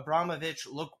Abramovich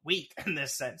look weak in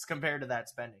this sense compared to that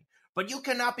spending. But you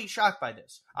cannot be shocked by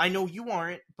this. I know you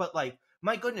aren't, but like,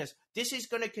 my goodness, this is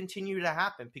going to continue to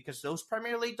happen because those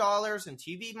Premier League dollars and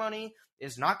TV money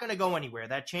is not going to go anywhere.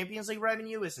 That Champions League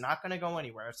revenue is not going to go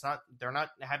anywhere. They're not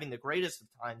having the greatest of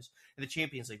times in the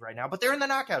Champions League right now, but they're in the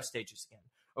knockout stages again.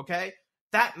 Okay?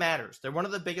 That matters. They're one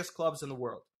of the biggest clubs in the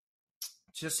world.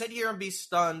 To sit here and be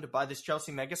stunned by this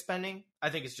Chelsea mega spending, I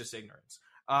think it's just ignorance.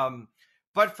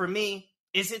 But for me,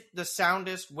 is it the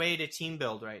soundest way to team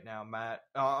build right now, Matt,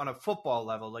 on a football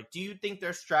level? Like, do you think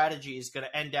their strategy is going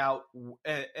to end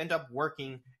up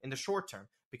working in the short term?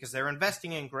 Because they're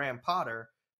investing in Graham Potter,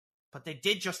 but they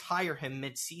did just hire him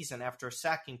mid-season after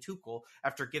sacking Tuchel,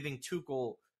 after giving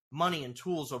Tuchel money and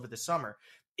tools over the summer.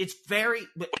 It's very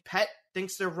 – Pet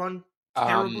thinks they're run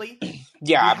terribly.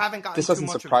 This doesn't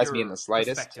surprise me in the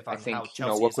slightest. I think,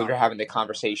 look, we were having the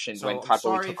conversation when Todd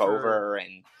Boehly took over,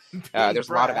 and being There's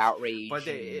a lot of brash, outrage, but and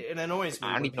it annoys me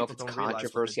I don't when even know if people it's don't realize what they're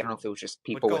controversy. I don't know if doing. it was just But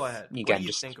people go with, ahead. What do again, you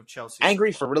just think of Chelsea's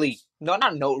angry stance? for really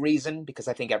not no reason, because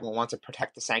I think everyone wants to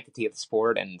protect the sanctity of the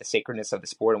sport and the sacredness of the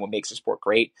sport and what makes the sport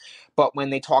great. But when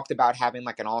they talked about having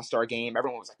like an all-star game,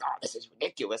 everyone was like, "Oh, this is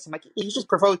ridiculous." I'm like, he's just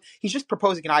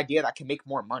proposing an idea that can make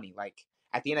more money. Like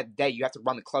at the end of the day, you have to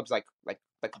run the clubs like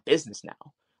a business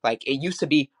now. Like it used to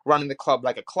be running the club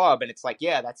like a club, and it's like,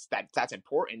 yeah, that's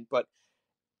important, but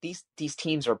these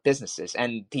teams are businesses,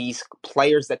 and these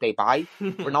players that they buy,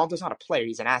 Ronaldo's not a player;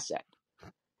 he's an asset.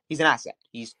 He's an asset.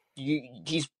 He's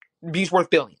worth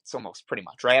billions, almost, pretty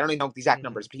much, right? I don't even know the exact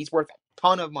numbers, but he's worth a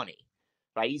ton of money,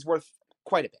 right? He's worth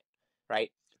quite a bit,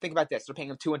 right? Think about this: they're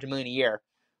paying him $200 million a year.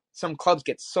 Some clubs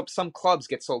get sold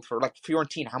for, like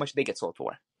Fiorentina. How much do they get sold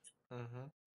for?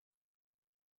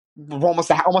 Almost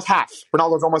half.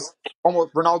 Ronaldo's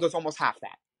almost half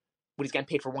that. What he's getting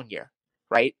paid for 1 year,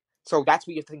 right? So that's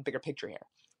what you have to think bigger picture here.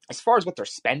 As far as what they're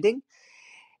spending,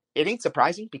 it ain't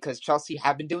surprising because Chelsea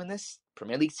have been doing this.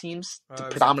 Premier League teams,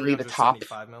 predominantly the top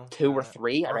 2 or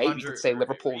 3, or right? You could say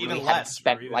Liverpool even really less, haven't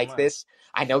spent like less. this.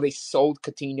 I know they sold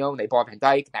Coutinho and they bought Van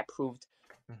Dijk, and that proved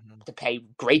to pay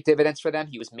great dividends for them.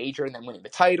 He was major in them winning the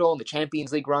title and the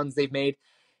Champions League runs they've made.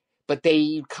 But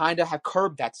they kind of have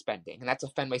curbed that spending, and that's a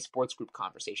Fenway Sports Group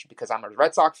conversation because I'm a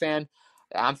Red Sox fan.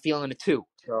 I'm feeling it too.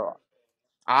 So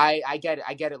I get it.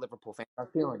 I get it, Liverpool fans. I'm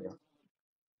feeling you.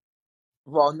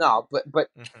 Well, no, but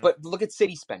look at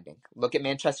City spending. Look at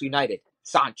Manchester United,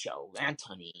 Sancho,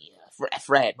 Anthony,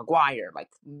 Fred, Maguire. Like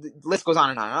the list goes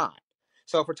on and on and on.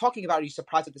 So if we're talking about, are you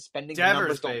surprised at the spending? The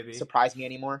numbers don't surprise me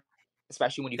anymore,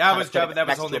 especially when you kind of put it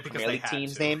next to a Premier League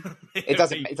team's name. It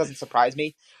doesn't surprise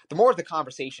me. The more of the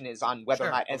conversation is on whether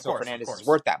or not Enzo Fernandez is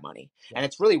worth that money, and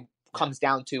it's really comes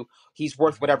down to he's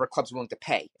worth whatever club's willing to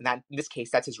pay, and that in this case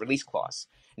that's his release clause.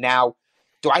 Now,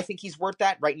 do I think he's worth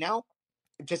that right now?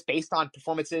 Just based on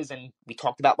performances, and we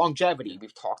talked about longevity.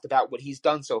 We've talked about what he's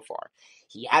done so far.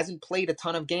 He hasn't played a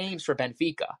ton of games for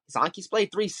Benfica. It's not like he's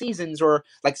played 3 seasons, or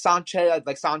like Sancho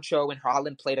and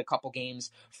Haaland played a couple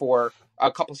games for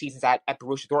a couple seasons at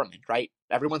Borussia Dortmund, right?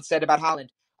 Everyone said about Haaland,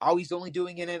 oh, he's only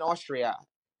doing it in Austria.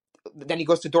 Then he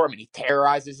goes to Dortmund. He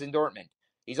terrorizes in Dortmund.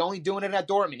 He's only doing it at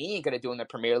Dortmund. He ain't going to do it in the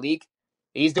Premier League.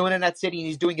 He's doing it at City, and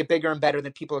he's doing it bigger and better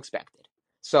than people expected.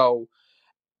 So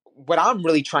what I'm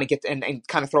really trying to get to, and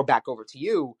kind of throw back over to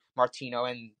you, Martino,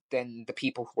 and then the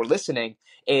people who are listening,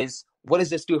 is what does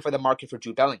this do for the market for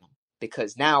Jude Bellingham?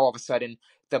 Because now all of a sudden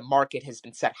the market has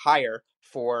been set higher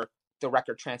for the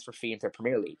record transfer fee into the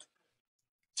Premier League.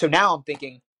 So now I'm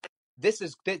thinking this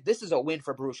is a win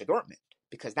for Borussia Dortmund,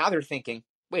 because now they're thinking,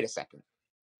 wait a second.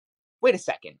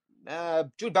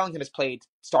 Jude Bellingham has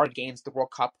started games the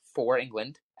World Cup for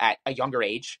England at a younger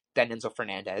age than Enzo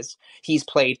Fernandez. He's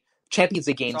played Champions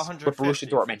League games with Borussia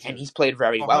Dortmund, and he's played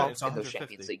very well in those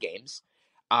Champions League games.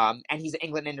 And he's an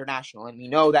England international, and we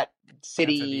know that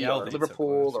City or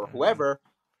Liverpool or whoever,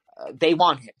 they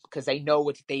want him because they know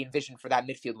what they envision for that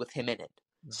midfield with him in it.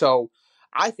 So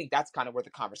I think that's kind of where the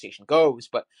conversation goes.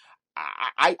 But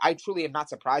I truly am not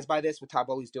surprised by this, what Todd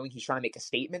Bowley's doing. He's trying to make a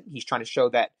statement. He's trying to show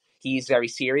that he's very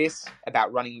serious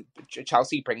about running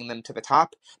Chelsea, bringing them to the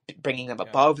top, bringing them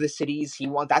above the cities.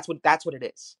 That's what it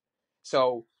is.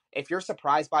 So if you're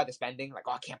surprised by the spending, like,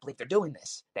 oh, I can't believe they're doing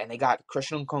this, then they got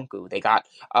Christian Nkunku. They got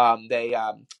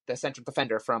the central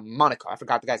defender from Monaco. I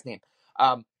forgot the guy's name.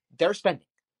 They're spending.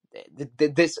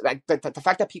 The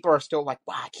fact that people are still like,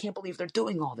 wow, I can't believe they're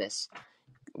doing all this.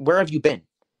 Where have you been?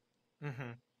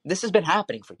 This has been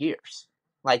happening for years.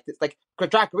 Like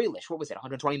Jack Grealish, what was it,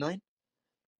 120 million?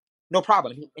 No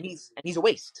problem. And he's a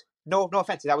waste. No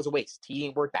offense, that was a waste. He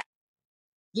ain't worth that.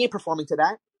 He ain't performing to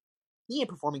that.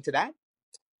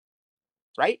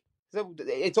 Right? So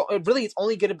it's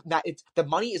only gonna the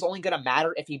money is only gonna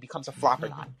matter if he becomes a flop or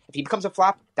not. If he becomes a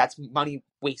flop, that's money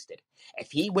wasted.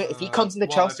 If he comes into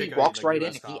Chelsea, walks right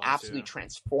in, if he absolutely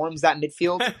transforms that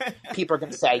midfield, people are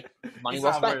gonna say money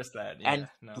well spent. And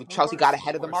Chelsea got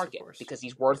ahead of the market because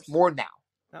he's worth more now.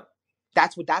 Yep.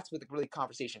 That's what the really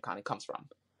conversation kind of comes from.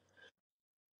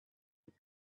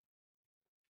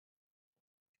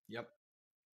 Yep.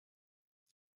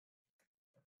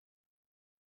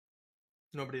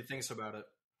 Nobody thinks about it.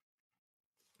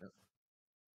 Yep.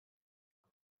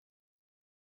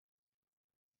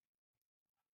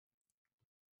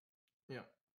 Yeah.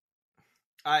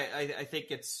 I think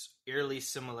it's eerily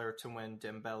similar to when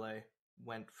Dembele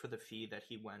went for the fee that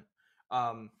he went.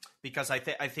 Because I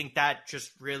think that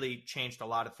just really changed a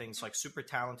lot of things. Like, super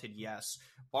talented, yes.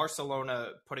 Barcelona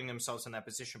putting themselves in that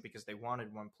position because they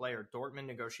wanted one player. Dortmund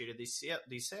negotiated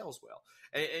these sales well,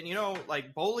 and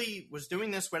like Bowley was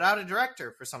doing this without a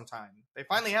director for some time. They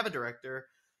finally have a director.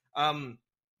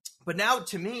 But now,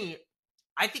 to me,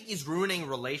 I think he's ruining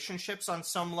relationships on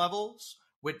some levels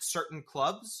with certain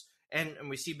clubs, and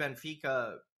we see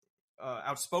Benfica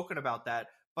outspoken about that.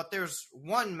 But there's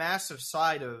one massive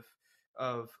side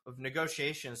of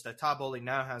negotiations that Todd Bowley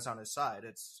now has on his side.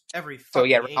 It's every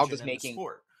fucking agent in the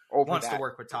sport wants to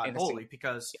work with Todd Bowley,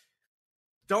 because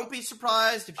don't be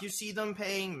surprised if you see them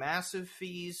paying massive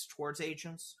fees towards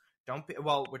agents.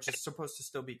 Which is supposed to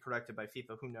still be corrected by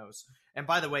FIFA, who knows. And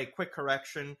by the way, quick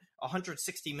correction,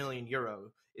 160 million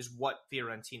euro is what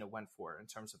Fiorentina went for in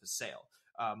terms of a sale.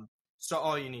 So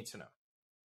all you need to know.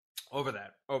 Over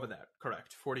that,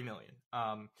 correct, 40 million.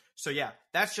 So yeah,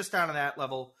 that's just down to that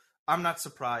level. I'm not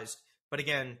surprised. But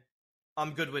again,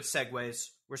 I'm good with segues.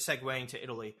 We're segueing to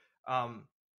Italy.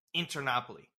 Inter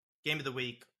Napoli, game of the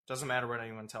week. Doesn't matter what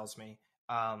anyone tells me.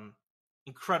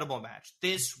 Incredible match.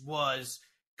 This was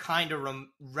kind of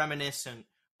reminiscent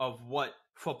of what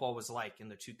football was like in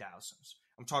the 2000s.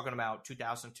 I'm talking about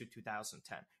 2000 to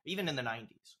 2010, even in the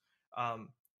 90s.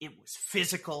 It was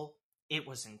physical. It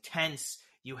was intense.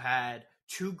 You had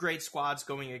two great squads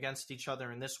going against each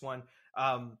other in this one.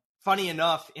 Funny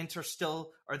enough, Inter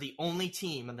still are the only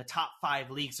team in the top 5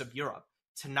 leagues of Europe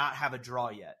to not have a draw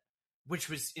yet, which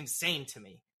was insane to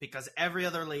me, because every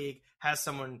other league has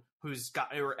someone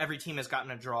or every team has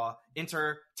gotten a draw.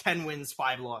 Inter, 10 wins,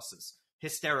 5 losses.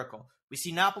 Hysterical. We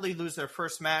see Napoli lose their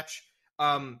first match.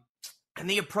 And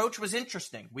the approach was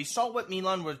interesting. We saw what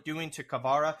Milan was doing to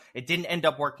Kvara. It didn't end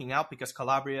up working out because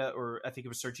Calabria, or I think it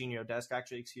was Serginho Dest,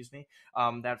 actually,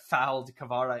 that fouled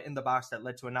Kvara in the box that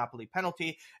led to a Napoli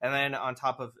penalty. And then on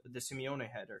top of the Simeone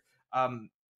header.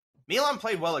 Milan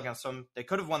played well against them. They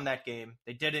could have won that game.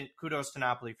 They didn't. Kudos to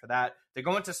Napoli for that. They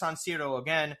go into San Siro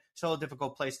again. Still a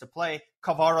difficult place to play.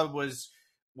 Kvara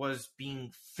was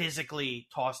being physically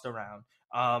tossed around.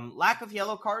 Lack of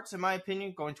yellow cards, in my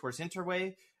opinion, going towards Inter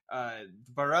way.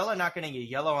 Barella not getting a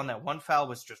yellow on that one foul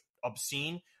was just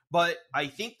obscene. But I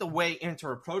think the way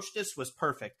Inter approached this was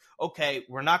perfect. Okay,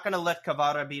 we're not going to let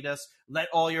Kvara beat us. Let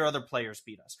all your other players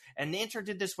beat us. And Inter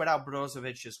did this without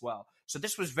Brozovic as well. So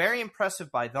this was very impressive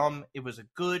by them. It was a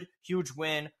good, huge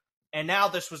win. And now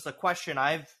this was the question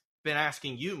I've been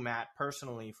asking you, Matt,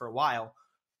 personally for a while.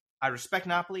 I respect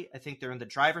Napoli. I think they're in the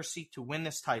driver's seat to win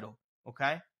this title.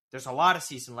 Okay? There's a lot of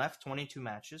season left, 22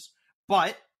 matches.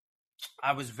 But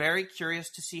I was very curious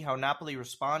to see how Napoli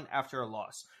respond after a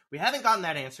loss. We haven't gotten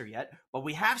that answer yet, but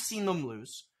we have seen them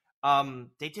lose.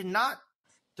 They did not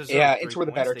deserve Inter were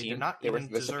the better team. They were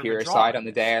the superior side on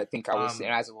the day. I think I was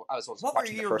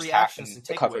watching the first half and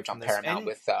the coverage on Paramount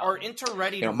with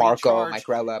Marco,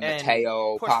 Micrella,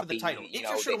 Matteo,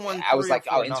 Papi. I was like,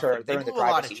 Inter, they're in the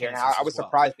driver's seat here. And I was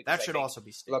surprised because that should also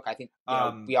be stated. Look, I think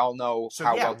we all know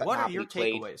how well that Napoli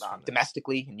played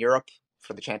domestically in Europe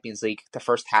for the Champions League, the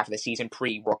first half of the season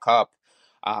pre-World Cup.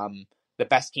 The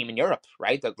best team in Europe,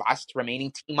 right? The last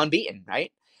remaining team unbeaten,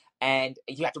 right? And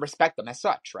you have to respect them as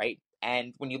such, right?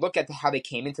 And when you look at how they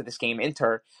came into this game,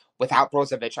 Inter, without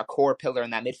Brozovic, a core pillar in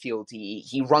that midfield,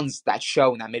 he runs that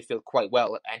show in that midfield quite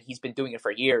well, and he's been doing it for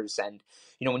years. And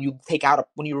when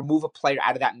you remove a player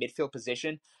out of that midfield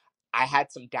position, I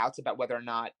had some doubts about whether or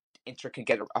not Inter can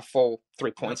get a full 3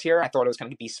 points here. I thought it was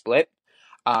going to be split.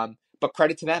 But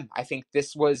credit to them. I think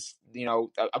this was,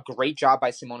 a great job by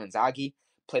Simone Inzaghi.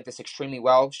 Played this extremely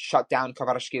well. Shut down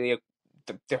Kvaratskhelia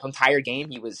the entire game.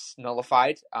 He was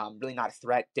nullified. Really not a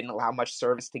threat. Didn't allow much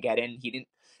service to get in.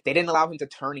 They didn't allow him to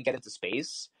turn and get into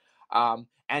space. And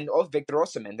Victor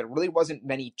Osimhen, there really wasn't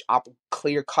many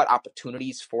clear-cut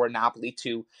opportunities for Napoli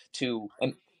to.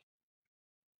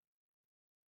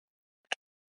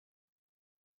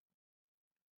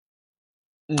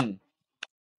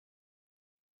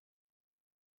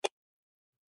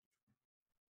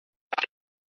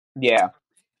 Yeah.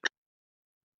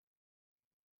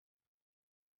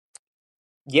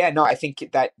 Yeah, no, I think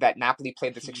that Napoli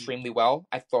played this extremely well.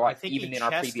 I thought even in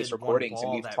our previous recordings,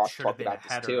 and we've talked about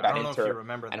this too, about Inter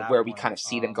and where we kind of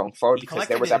see them going forward, because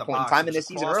there was that point in time in this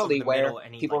season early where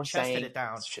people were saying,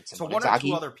 should Simone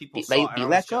Inzaghi be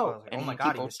let go? And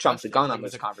people jumped the gun on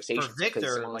those conversations because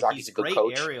Simone Inzaghi's a good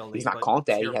coach. He's not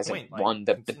Conte. He hasn't won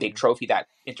the big trophy that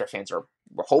Inter fans were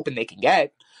hoping they can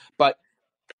get. But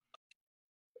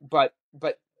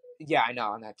yeah, I know,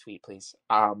 on that tweet, please.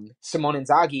 Simone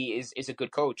Inzaghi is a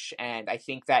good coach, and I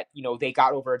think that, they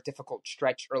got over a difficult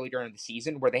stretch earlier in the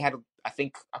season where they had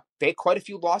quite a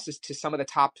few losses to some of the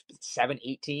top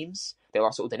 7-8 teams. They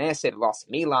lost to Udinese, they lost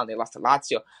to Milan, they lost to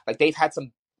Lazio. Like, they've had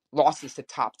some losses to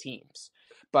top teams,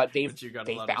 but they've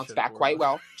bounced back quite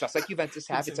well, just like Juventus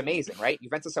have. It's amazing, right?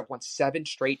 Juventus have won 7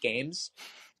 straight games,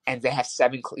 and they have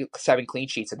 7 clean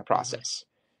sheets in the process.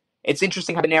 It's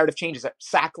interesting how the narrative changes.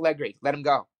 Sack Allegri, let him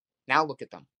go. Now look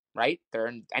at them, right?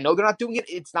 I know they're not doing it.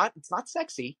 It's not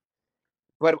sexy,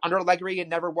 but under Allegri, it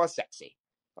never was sexy.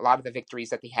 A lot of the victories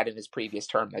that he had in his previous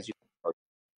term, as you,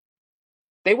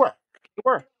 they were, they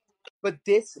were. But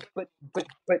this, but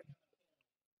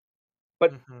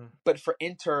Mm-hmm. but for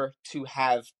Inter to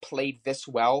have played this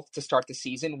well to start the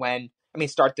season,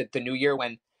 start the new year,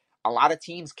 when a lot of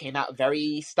teams came out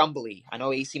very stumbly. I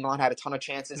know AC Milan had a ton of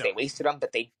chances, No. they wasted them,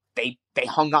 but they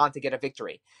hung on to get a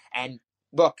victory. And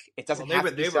look, it doesn't have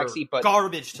to be sexy, but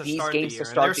garbage to these start the games year, to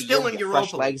and they're start the year, still we in get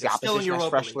fresh Europa League. legs, the They're still in opposition has Europa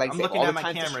fresh League. legs, I'm they have looking all the at my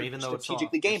time camera, to even though it's off.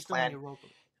 strategically They're game still in plan. Europa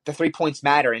League. The 3 points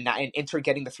matter, and Inter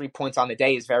getting the 3 points on the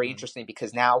day is very Mm. interesting,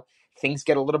 because now things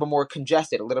get a little bit more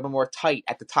congested, a little bit more tight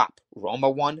at the top. Roma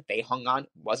won, they hung on,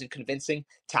 wasn't convincing.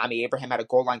 Tammy Abraham had a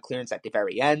goal line clearance at the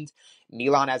very end.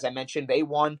 Milan, as I mentioned, they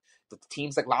won. The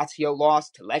teams like Lazio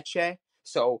lost to Lecce,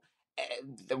 so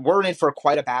we're in for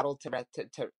quite a battle to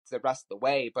the rest of the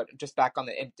way. But just back on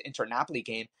the Inter Napoli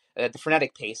game, the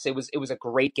frenetic pace. It was a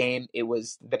great game. It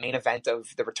was the main event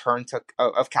of the return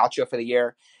of Calcio for the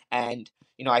year, and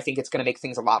I think it's going to make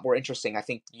things a lot more interesting. I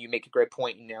think you make a great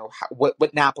point.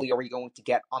 What Napoli are we going to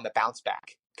get on the bounce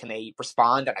back? Can they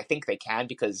respond? And I think they can,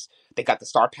 because they got the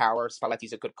star power.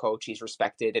 Spalletti's a good coach. He's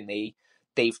respected, and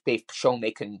they've shown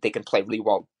they can play really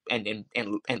well and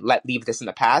let leave this in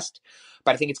the past.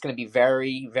 But I think it's going to be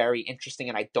very, very interesting,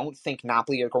 and I don't think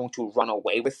Napoli are going to run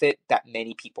away with it that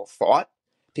many people thought,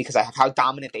 because of how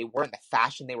dominant they were and the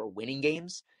fashion they were winning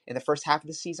games in the first half of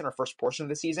the season, or first portion of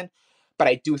the season. But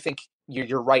I do think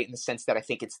you're right in the sense that I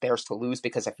think it's theirs to lose,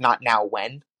 because if not now,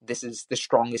 when? This is the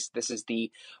strongest, this is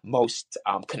the most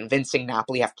convincing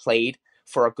Napoli have played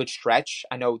for a good stretch.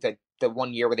 I know that the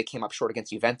 1 year where they came up short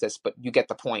against Juventus, but you get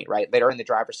the point, right? They're in the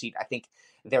driver's seat. I think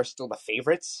they're still the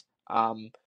favorites.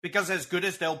 Because as good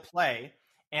as they'll play,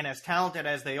 and as talented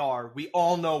as they are, we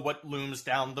all know what looms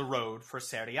down the road for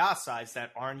Serie A sides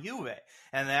that aren't Juve,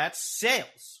 and that's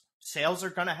sales. Sales are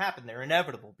going to happen. They're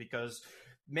inevitable, because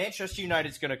Manchester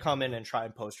United's going to come in and try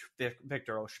and poach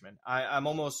Victor Osimhen. I'm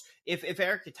almost, if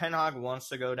Erik ten Hag wants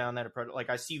to go down that approach, like,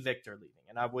 I see Victor leaving,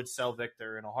 and I would sell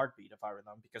Victor in a heartbeat if I were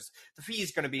them, because the fee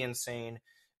is going to be insane.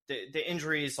 The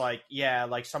injuries, like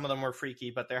some of them were freaky,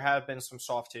 but there have been some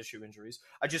soft tissue injuries.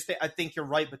 I think you're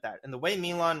right with that. And the way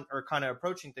Milan are kind of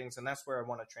approaching things, and that's where I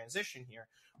want to transition here,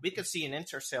 we could see an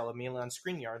Inter sale of Milan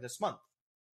Skriniar this month.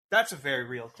 That's a very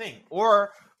real thing.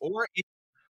 Or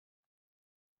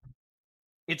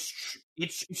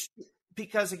it's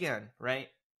because, again, right?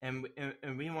 And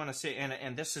we want to say,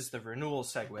 and this is the renewal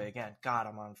segue again. God,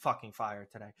 I'm on fucking fire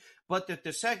today. But the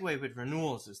segue with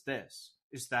renewals is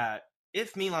that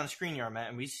if Milan Skriniar, Matt,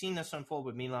 and we've seen this unfold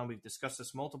with Milan, we've discussed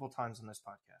this multiple times on this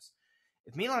podcast.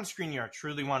 If Milan Skriniar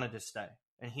truly wanted to stay,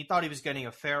 and he thought he was getting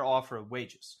a fair offer of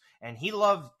wages, and he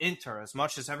loved Inter as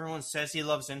much as everyone says he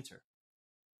loves Inter,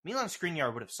 Milan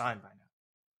Skriniar would have signed by now.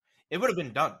 It would have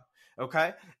been done,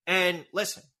 okay? And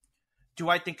listen, do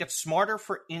I think it's smarter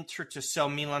for Inter to sell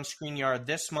Milan Skriniar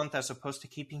this month as opposed to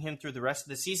keeping him through the rest of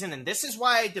the season? And this is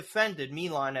why I defended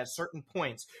Milan at certain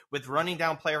points with running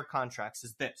down player contracts,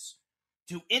 is this.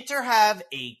 Do Inter have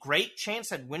a great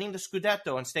chance at winning the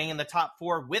Scudetto and staying in the top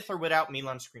four with or without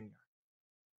Milan Skriniar?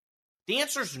 The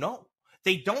answer is no.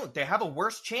 They don't. They have a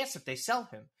worse chance if they sell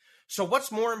him. So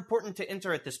what's more important to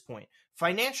Inter at this point?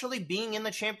 Financially being in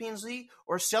the Champions League,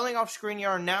 or selling off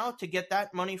Skriniar now to get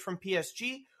that money from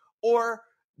PSG? Or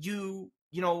you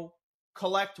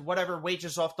collect whatever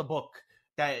wages off the book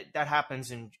that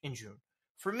happens in June?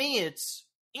 For me, it's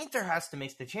Inter has to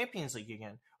make the Champions League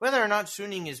again. Whether or not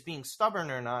Suning is being stubborn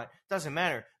or not, doesn't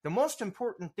matter. The most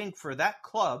important thing for that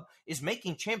club is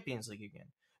making Champions League again.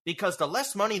 Because the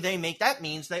less money they make, that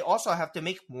means they also have to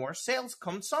make more sales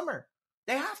come summer.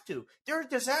 They have to. They're a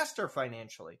disaster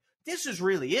financially. This is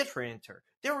really it for Inter.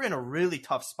 They were in a really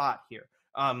tough spot here.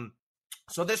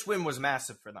 So this win was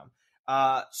massive for them.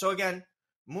 So again,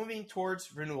 moving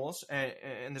towards renewals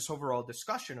and this overall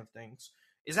discussion of things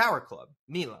is our club,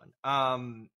 Milan.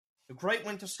 A great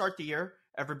win to start the year.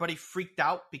 Everybody freaked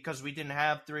out because we didn't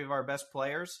have three of our best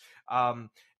players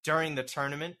during the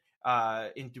tournament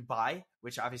in Dubai,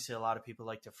 which obviously a lot of people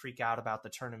like to freak out about the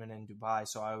tournament in Dubai.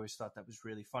 So I always thought that was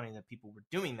really funny that people were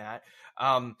doing that.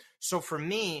 So for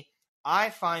me, I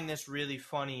find this really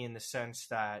funny in the sense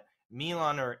that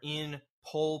Milan are in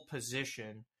pole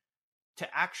position to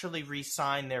actually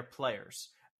re-sign their players.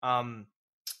 And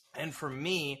for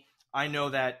me, I know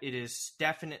that it is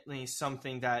definitely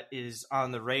something that is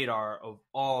on the radar of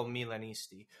all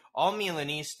Milanisti. All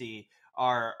Milanisti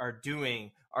are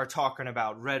doing are talking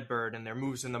about Redbird and their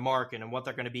moves in the market and what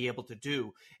they're going to be able to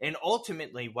do. And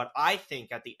ultimately, what I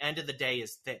think at the end of the day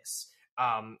is this.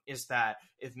 Is that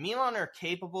if Milan are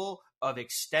capable of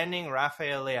extending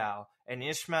Rafael Leao and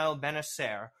Ismail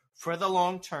Benacer for the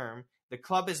long term, the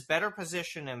club is better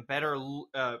positioned and better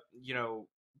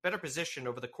positioned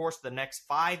over the course of the next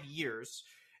 5 years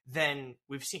than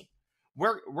we've seen.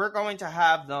 We're going to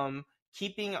have them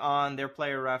keeping on their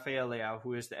player Rafael Leao,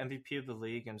 who is the MVP of the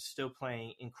league and still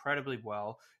playing incredibly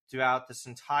well throughout this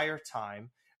entire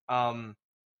time.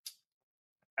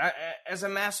 As a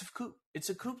massive coup. It's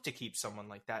a coup to keep someone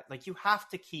like that. Like, you have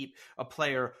to keep a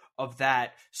player of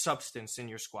that substance in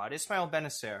your squad. Ismail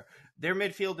Benacer, their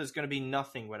midfield is going to be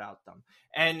nothing without them.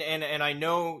 And I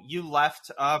know you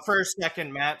left for a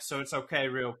second, Matt, so it's okay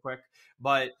real quick.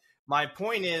 But my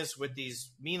point is with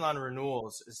these Milan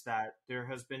renewals is that there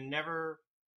has never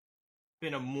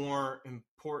been a more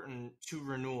important two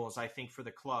renewals, I think, for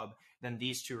the club than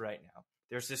these two right now.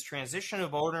 There's this transition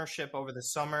of ownership over the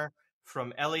summer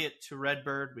from Elliott to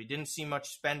Redbird. We didn't see much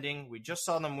spending. We just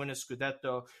saw them win a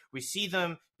Scudetto. We see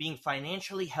them being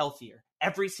financially healthier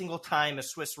every single time a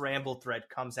Swiss Ramble thread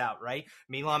comes out, right?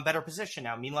 Milan better position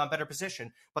now. Milan better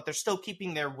position. But they're still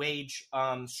keeping their wage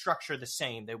structure the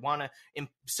same. They want to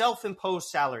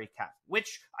self-impose salary cap,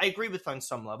 which I agree with on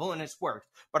some level, and it's worked.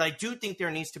 But I do think there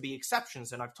needs to be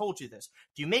exceptions, and I've told you this.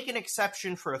 Do you make an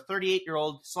exception for a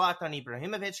 38-year-old Zlatan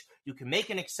Ibrahimovic? You can make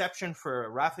an exception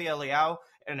for Rafael Leao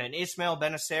and an Ismail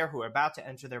Benacer who are about to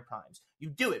enter their primes. You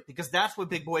do it because that's what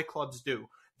big boy clubs do.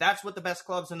 That's what the best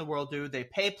clubs in the world do. They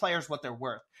pay players what they're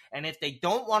worth. And if they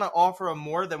don't want to offer them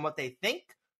more than what they think,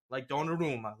 like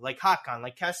Donnarumma, like Hakan,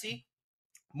 like Kessie,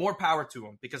 more power to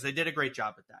them because they did a great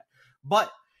job at that.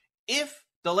 But if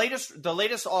the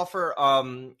latest offer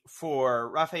for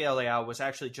Rafael Leao was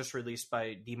actually just released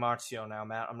by Di Marzio now,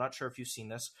 Matt, I'm not sure if you've seen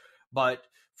this, but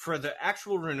for the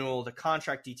actual renewal, the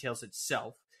contract details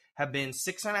itself have been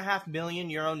 €6.5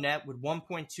 million net with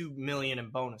 1.2 million in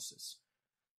bonuses.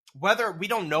 Whether we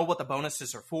don't know what the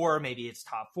bonuses are for, maybe it's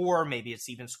top four, maybe it's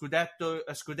even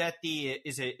Scudetti.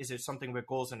 Is it something with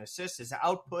goals and assists? Is it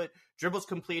output, dribbles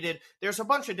completed? There's a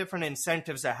bunch of different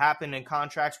incentives that happen in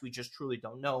contracts. We just truly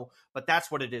don't know, but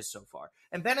that's what it is so far.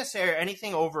 And Benacer,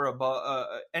 anything over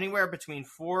anywhere between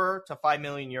 €4 to €5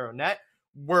 million net,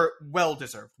 were well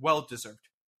deserved.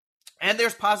 And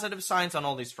there's positive signs on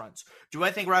all these fronts. Do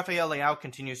I think Rafael Leao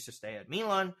continues to stay at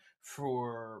Milan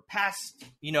for past,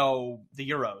 the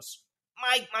Euros?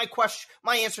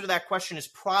 My answer to that question is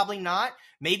probably not.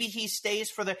 Maybe he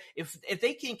stays for if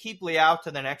they can keep Leao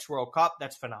to the next World Cup,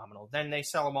 that's phenomenal. Then they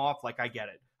sell him off. Like, I get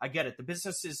it. The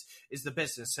business is the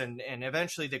business, and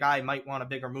eventually the guy might want a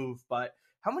bigger move. But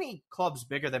how many clubs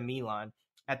bigger than Milan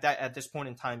at this point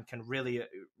in time can really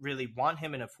want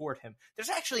him and afford him?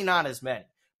 There's actually not as many.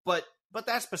 But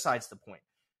that's besides the point.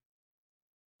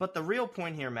 But the real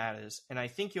point here, Matt, is, and I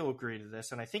think you'll agree to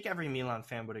this, and I think every Milan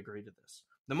fan would agree to this,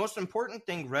 the most important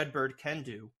thing Redbird can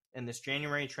do in this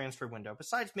January transfer window,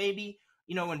 besides maybe,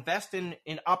 invest in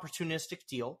an opportunistic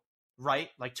deal, right,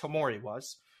 like Tomori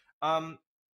was,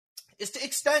 is to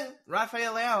extend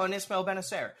Rafael Leao and Ismail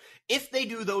Benacer. If they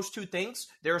do those two things,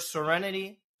 there's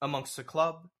serenity amongst the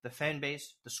club, the fan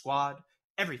base, the squad,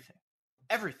 everything,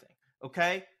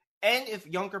 okay? And if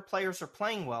younger players are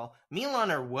playing well, Milan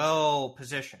are well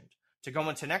positioned to go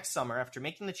into next summer after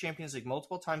making the Champions League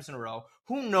multiple times in a row.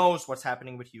 Who knows what's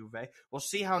happening with Juve? We'll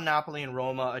see how Napoli and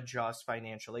Roma adjust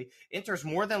financially. Inter's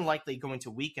more than likely going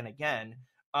to weaken again.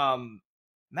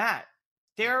 Matt,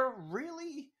 they're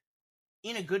really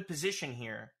in a good position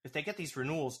here if they get these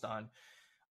renewals done.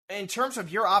 In terms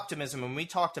of your optimism, and we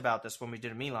talked about this when we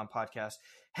did a Milan podcast,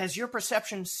 has your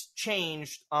perceptions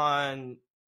changed on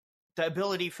the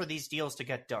ability for these deals to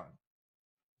get done?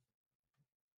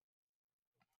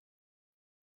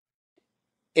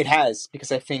 It has, because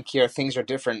I think things are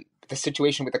different. The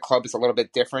situation with the club is a little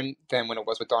bit different than when it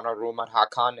was with Donnarumma and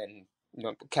Hakan,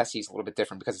 and Kessie's a little bit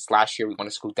different because it's last year we won a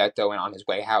Scudetto, and on his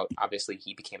way out, obviously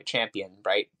he became a champion,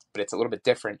 right? But it's a little bit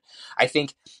different. I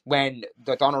think when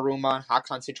the Donnarumma and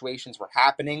Hakan situations were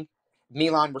happening,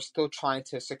 Milan were still trying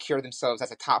to secure themselves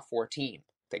as a top four team.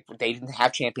 They didn't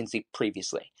have Champions League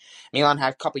previously. Milan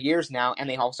had a couple years now, and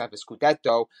they also have a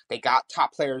Scudetto. They got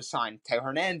top players signed, Theo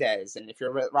Hernandez. And if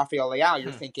you're Rafael Leao,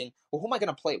 you're thinking, well, who am I going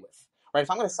to play with? Right?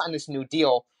 If I'm going to sign this new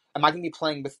deal, am I going to be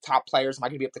playing with top players? Am I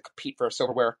going to be able to compete for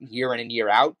silverware year in and year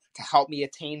out to help me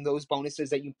attain those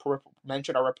bonuses that you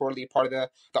mentioned are reportedly part of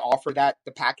the offer, that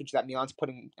the package that Milan's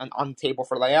putting on the table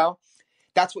for Leao?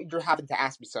 That's what you're having to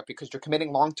ask yourself because you're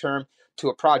committing long term to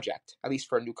a project, at least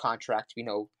for a new contract. We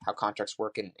know how contracts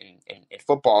work in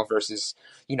football versus,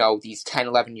 these 10,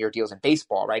 11-year deals in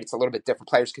baseball, right? It's a little bit different.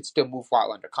 Players could still move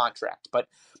while under contract. But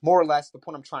more or less, the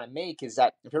point I'm trying to make is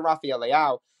that if you're Rafael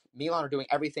Leao, Milan are doing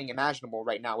everything imaginable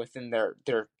right now within their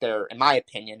in my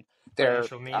opinion, their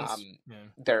Financial means.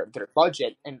 their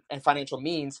budget and financial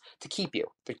means to keep you.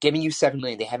 They're giving you $7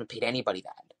 million. They haven't paid anybody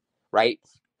that, right?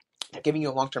 They're giving you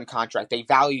a long-term contract. They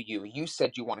value you. You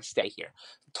said you want to stay here.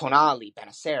 Tonali,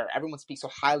 Benacer, everyone speaks so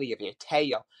highly of you.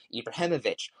 Teo,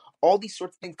 Ibrahimovic. All these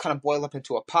sorts of things kind of boil up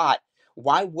into a pot.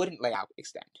 Why wouldn't Leao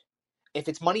extend? If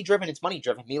it's money-driven, it's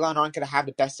money-driven. Milan aren't going to have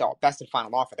the best and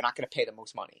final offer. They're not going to pay the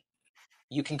most money.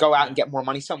 You can go out and get more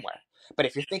money somewhere. But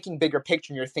if you're thinking bigger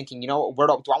picture and you're thinking, do I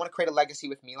want to create a legacy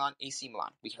with Milan? AC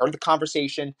Milan. We heard the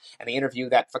conversation and the interview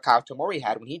that Fikayo Tomori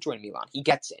had when he joined Milan. He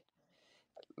gets it.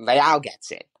 Leao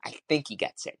gets it. I think he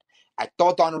gets it. I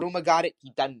thought Donnarumma got it.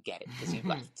 He doesn't get it because he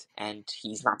left. And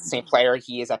he's not the same player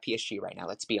he is at PSG right now,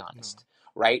 let's be honest.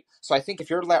 Right? So I think if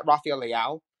you're Rafael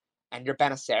Leao and you're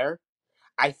Benacer,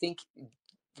 I think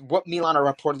what Milan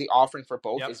are reportedly offering for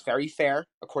both is very fair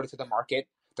according to the market.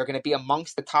 They're going to be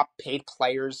amongst the top paid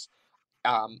players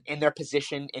in their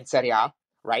position in Serie A,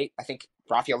 right? I think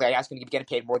Rafael Leao is going to be getting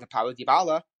paid more than Paulo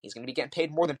Dybala. He's going to be getting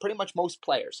paid more than pretty much most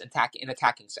players in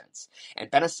attacking sense. And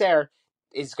Benacer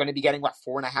is going to be getting,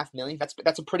 $4.5 million?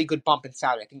 That's a pretty good bump in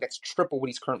salary. I think that's triple what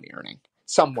he's currently earning,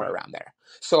 somewhere around there.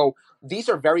 So these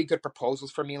are very good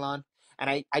proposals for Milan. And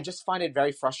I just find it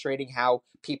very frustrating how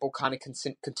people kind of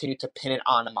continue to pin it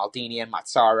on Maldini and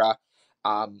Mazzara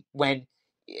when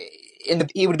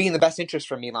it would be in the best interest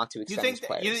for Milan to extend these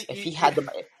players.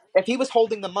 If he was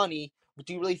holding the money,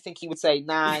 do you really think he would say,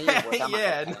 nah, exactly.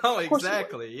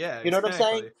 Yeah, you know what I'm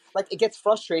saying? Like, it gets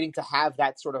frustrating to have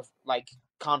that sort of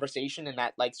conversation and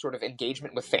that sort of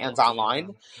engagement with fans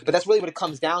online. But that's really what it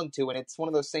comes down to. And it's one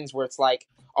of those things where it's like,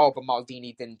 oh, but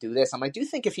Maldini didn't do this. I'm like, do you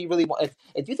think if he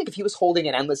was holding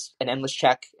an endless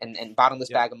check and bottomless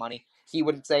bag of money, he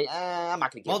wouldn't say, I'm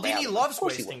not going to give Maldini loves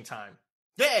wasting time.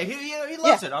 Yeah, he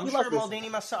loves it. I'm sure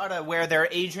Maldini Massara, where they're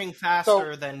aging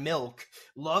faster than milk,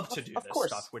 love to do this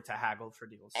stuff to haggle for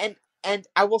deals. And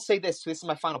I will say this. So this is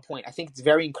my final point. I think it's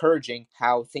very encouraging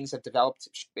how things have developed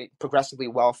progressively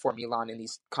well for Milan in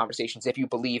these conversations, if you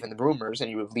believe in the rumors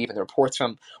and you believe in the reports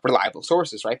from reliable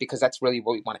sources, right? Because that's really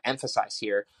what we want to emphasize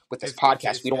here with this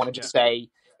podcast. We don't want to just say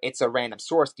it's a random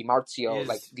source, Di Marzio.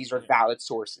 These are valid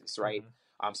sources, right?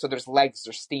 Mm-hmm. So there's legs,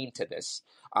 there's steam to this.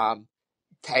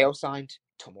 Teo signed,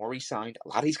 Tomori signed. A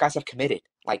lot of these guys have committed.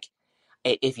 Like,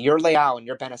 if you're Leao and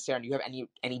you're Benacer and you have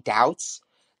any doubts,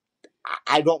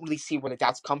 I don't really see where the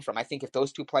doubts come from. I think if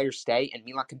those two players stay and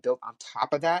Milan can build on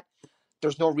top of that,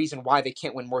 there's no reason why they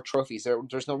can't win more trophies.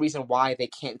 There's no reason why they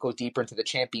can't go deeper into the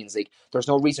Champions League. There's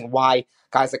no reason why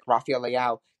guys like Rafael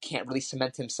Leao can't really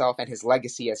cement himself and his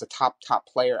legacy as a top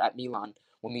player at Milan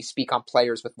when we speak on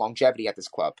players with longevity at this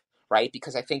club. Right?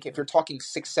 Because I think if you're talking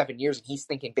 6-7 years and he's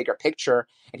thinking bigger picture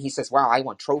and he says, wow, I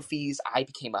won trophies. I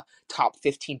became a top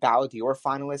 15 Ballon d'Or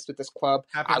finalist with this club.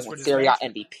 I won Serie A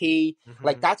MVP. Mm-hmm.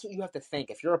 Like, that's what you have to think.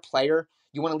 If you're a player,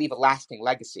 you want to leave a lasting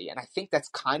legacy. And I think that's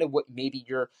kind of what maybe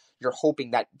you're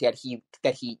hoping that he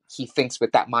thinks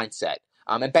with that mindset.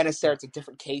 And Benacer, it's a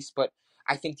different case, but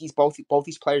I think both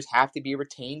these players have to be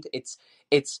retained.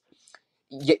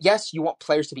 Yes, you want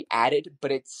players to be added,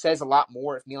 but it says a lot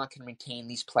more if Milan can retain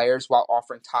these players while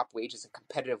offering top wages and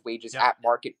competitive wages at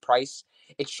market price.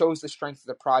 It shows the strength of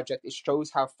the project. It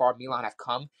shows how far Milan have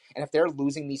come. And if they're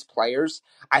losing these players,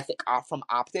 I think from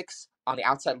optics, on the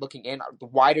outside looking in, the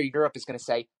wider Europe is going to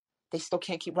say, they still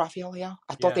can't keep Rafael Leao.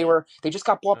 I thought they just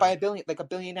got bought by a billion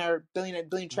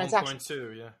transaction.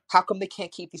 1.2, How come they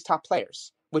can't keep these top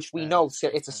players? Which we know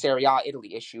it's a Serie A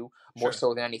Italy issue more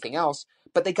so than anything else.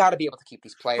 But they got to be able to keep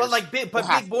these players. But big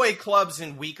boy clubs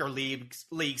in weaker leagues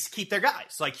keep their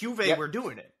guys. Like Juve were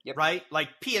doing it, right?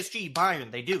 Like PSG,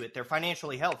 Bayern, they do it. They're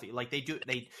financially healthy. Like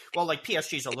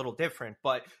PSG's a little different,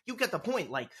 but you get the point.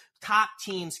 Like, top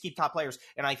teams keep top players.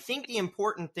 And I think the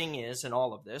important thing is in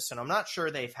all of this, and I'm not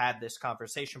sure they've had this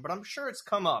conversation, but I'm sure it's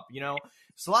come up.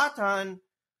 Zlatan,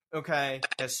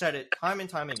 has said it time and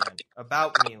time again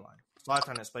about Milan.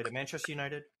 Zlatan has played at Manchester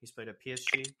United. He's played at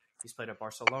PSG. He's played at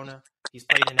Barcelona. He's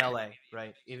played in LA,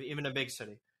 right? Even a big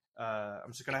city.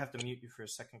 I'm just gonna have to mute you for a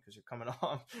second because you're coming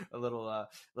off a little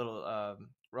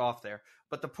off there.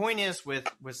 But the point is, with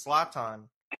Zlatan,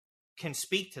 can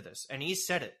speak to this, and he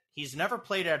said it. He's never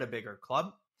played at a bigger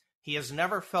club. He has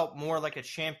never felt more like a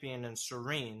champion and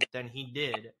serene than he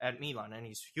did at Milan, and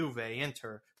he's Juve,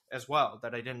 Inter as well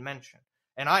that I didn't mention,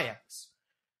 and Ajax.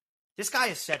 This guy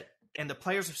has said it. and the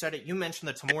players have said it. You mentioned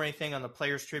the Tomori thing on the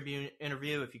Players Tribune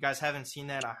interview. If you guys haven't seen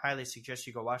that, I highly suggest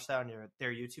you go watch that on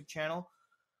their YouTube channel.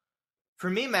 For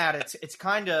me, Matt, it's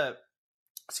kind of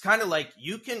like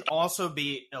you can also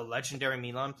be a legendary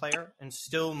Milan player and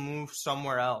still move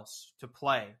somewhere else to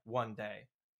play one day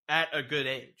at a good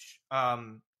age.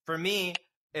 For me,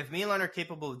 if Milan are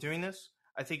capable of doing this,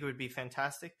 I think it would be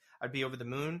fantastic. I'd be over the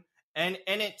moon. And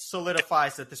it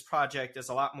solidifies that this project is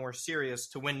a lot more serious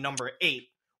to win number 8,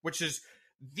 which is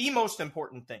the most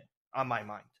important thing on my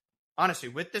mind. Honestly,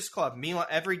 with this club, Milan,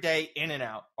 every day in and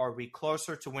out, are we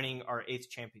closer to winning our 8th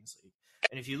Champions League?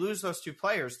 And if you lose those 2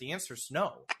 players, the answer is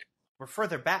no. We're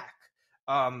further back.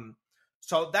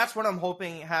 So that's what I'm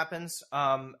hoping happens.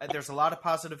 There's a lot of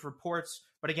positive reports,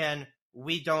 but again,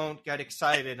 we don't get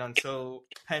excited until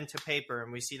pen to paper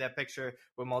and we see that picture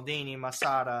with Maldini,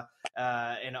 Masada,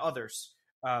 and others.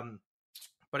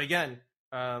 But again,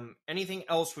 anything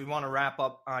else we want to wrap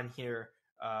up on here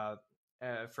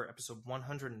for episode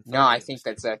 130? No, I think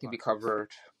I think we covered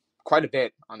quite a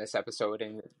bit on this episode,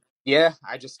 and yeah,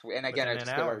 I just feel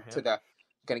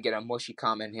gonna get a mushy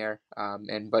comment here,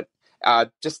 but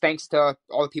just thanks to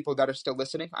all the people that are still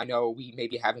listening. I know we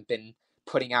maybe haven't been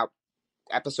putting out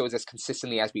episodes as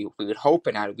consistently as we would hope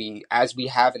and as we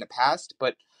have in the past,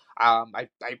 but I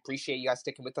appreciate you guys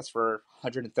sticking with us for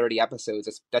 130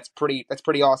 episodes. That's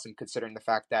pretty awesome considering the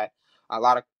fact that a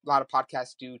lot of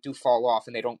podcasts do fall off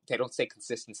and they don't stay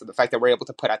consistent. So the fact that we're able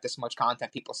to put out this much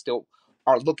content, people still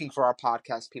are looking for our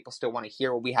podcast. People still want to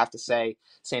hear what we have to say.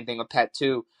 Same thing with Pet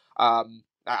too.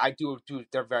 I do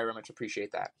very, very much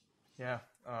appreciate that. Yeah.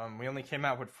 We only came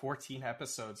out with 14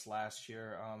 episodes last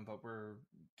year, but we're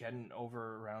getting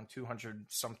over around 200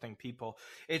 something people.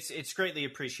 It's greatly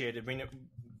appreciated. I mean,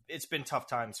 it's been tough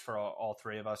times for all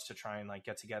 3 of us to try and like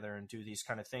get together and do these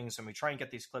kind of things, and we try and get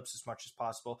these clips as much as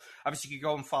possible. Obviously, you can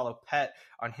go and follow Pet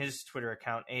on his Twitter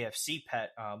account, AFC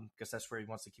Pet, because that's where he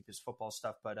wants to keep his football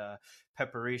stuff. But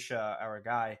Pet Barisha, our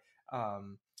guy,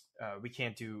 we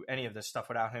can't do any of this stuff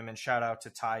without him. And shout out to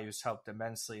Ty, who's helped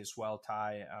immensely as well.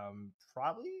 Ty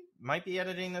probably might be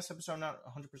editing this episode. I'm not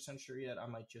 100% sure yet. I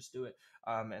might just do it.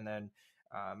 And then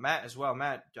Matt as well.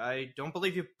 Matt, I don't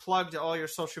believe you plugged all your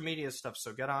social media stuff,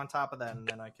 so get on top of that, and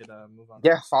then I could move on.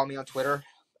 Yeah, follow me on Twitter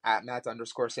at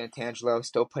Matt_Santangelo.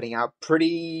 Still putting out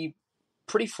pretty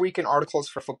frequent articles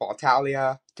for Football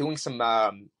Italia. Doing some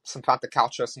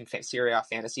Fantacalcio, some Serie A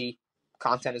fantasy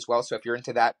content as well. So if you're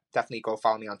into that, definitely go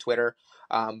follow me on Twitter.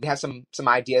 We have some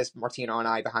ideas, Martino and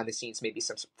I, behind the scenes, maybe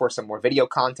for some more video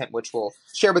content, which we'll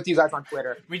share with you guys on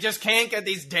Twitter. We just can't get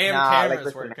these damn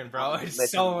cameras working, bro. It's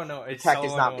so annoying. Tech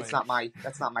is not. It's not my.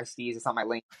 That's not my steez. It's not my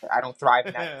lane. I don't thrive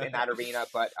in that arena.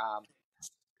 But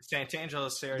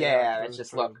Santangelo Serie. Yeah, it's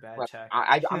just look.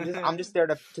 I'm just there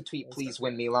to tweet. Please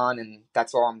win Milan, and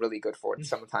that's all I'm really good for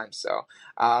sometimes. So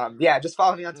yeah, just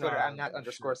follow me on Twitter. I'm not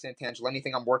 _Santangelo.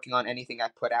 Anything I'm working on, anything I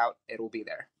put out, it'll be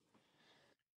there.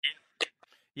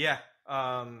 Yeah,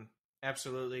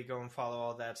 absolutely. Go and follow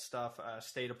all that stuff.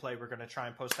 State of Play, we're going to try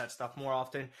and post that stuff more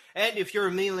often. And if you're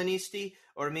a Milanisti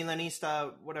or a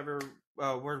Milanista, whatever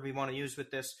word we want to use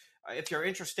with this, if you're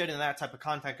interested in that type of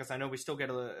content, because I know we still get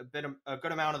a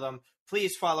good amount of them,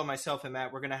 please follow myself and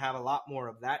Matt. We're going to have a lot more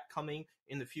of that coming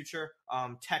in the future.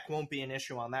 Tech won't be an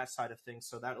issue on that side of things,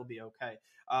 so that'll be okay.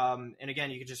 And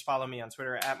again, you can just follow me on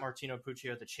Twitter at Martino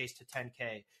Puccio. The chase to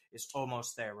 10K is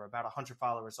almost there. We're about 100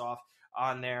 followers off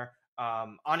on there.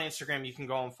 On Instagram, you can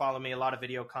go and follow me. A lot of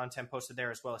video content posted there,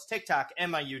 as well as TikTok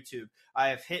and my YouTube. I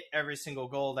have hit every single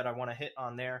goal that I want to hit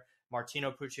on there.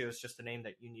 Martino Puccio is just the name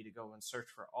that you need to go and search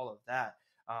for all of that.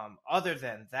 Other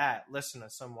than that, listen to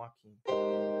some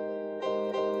Joaquin.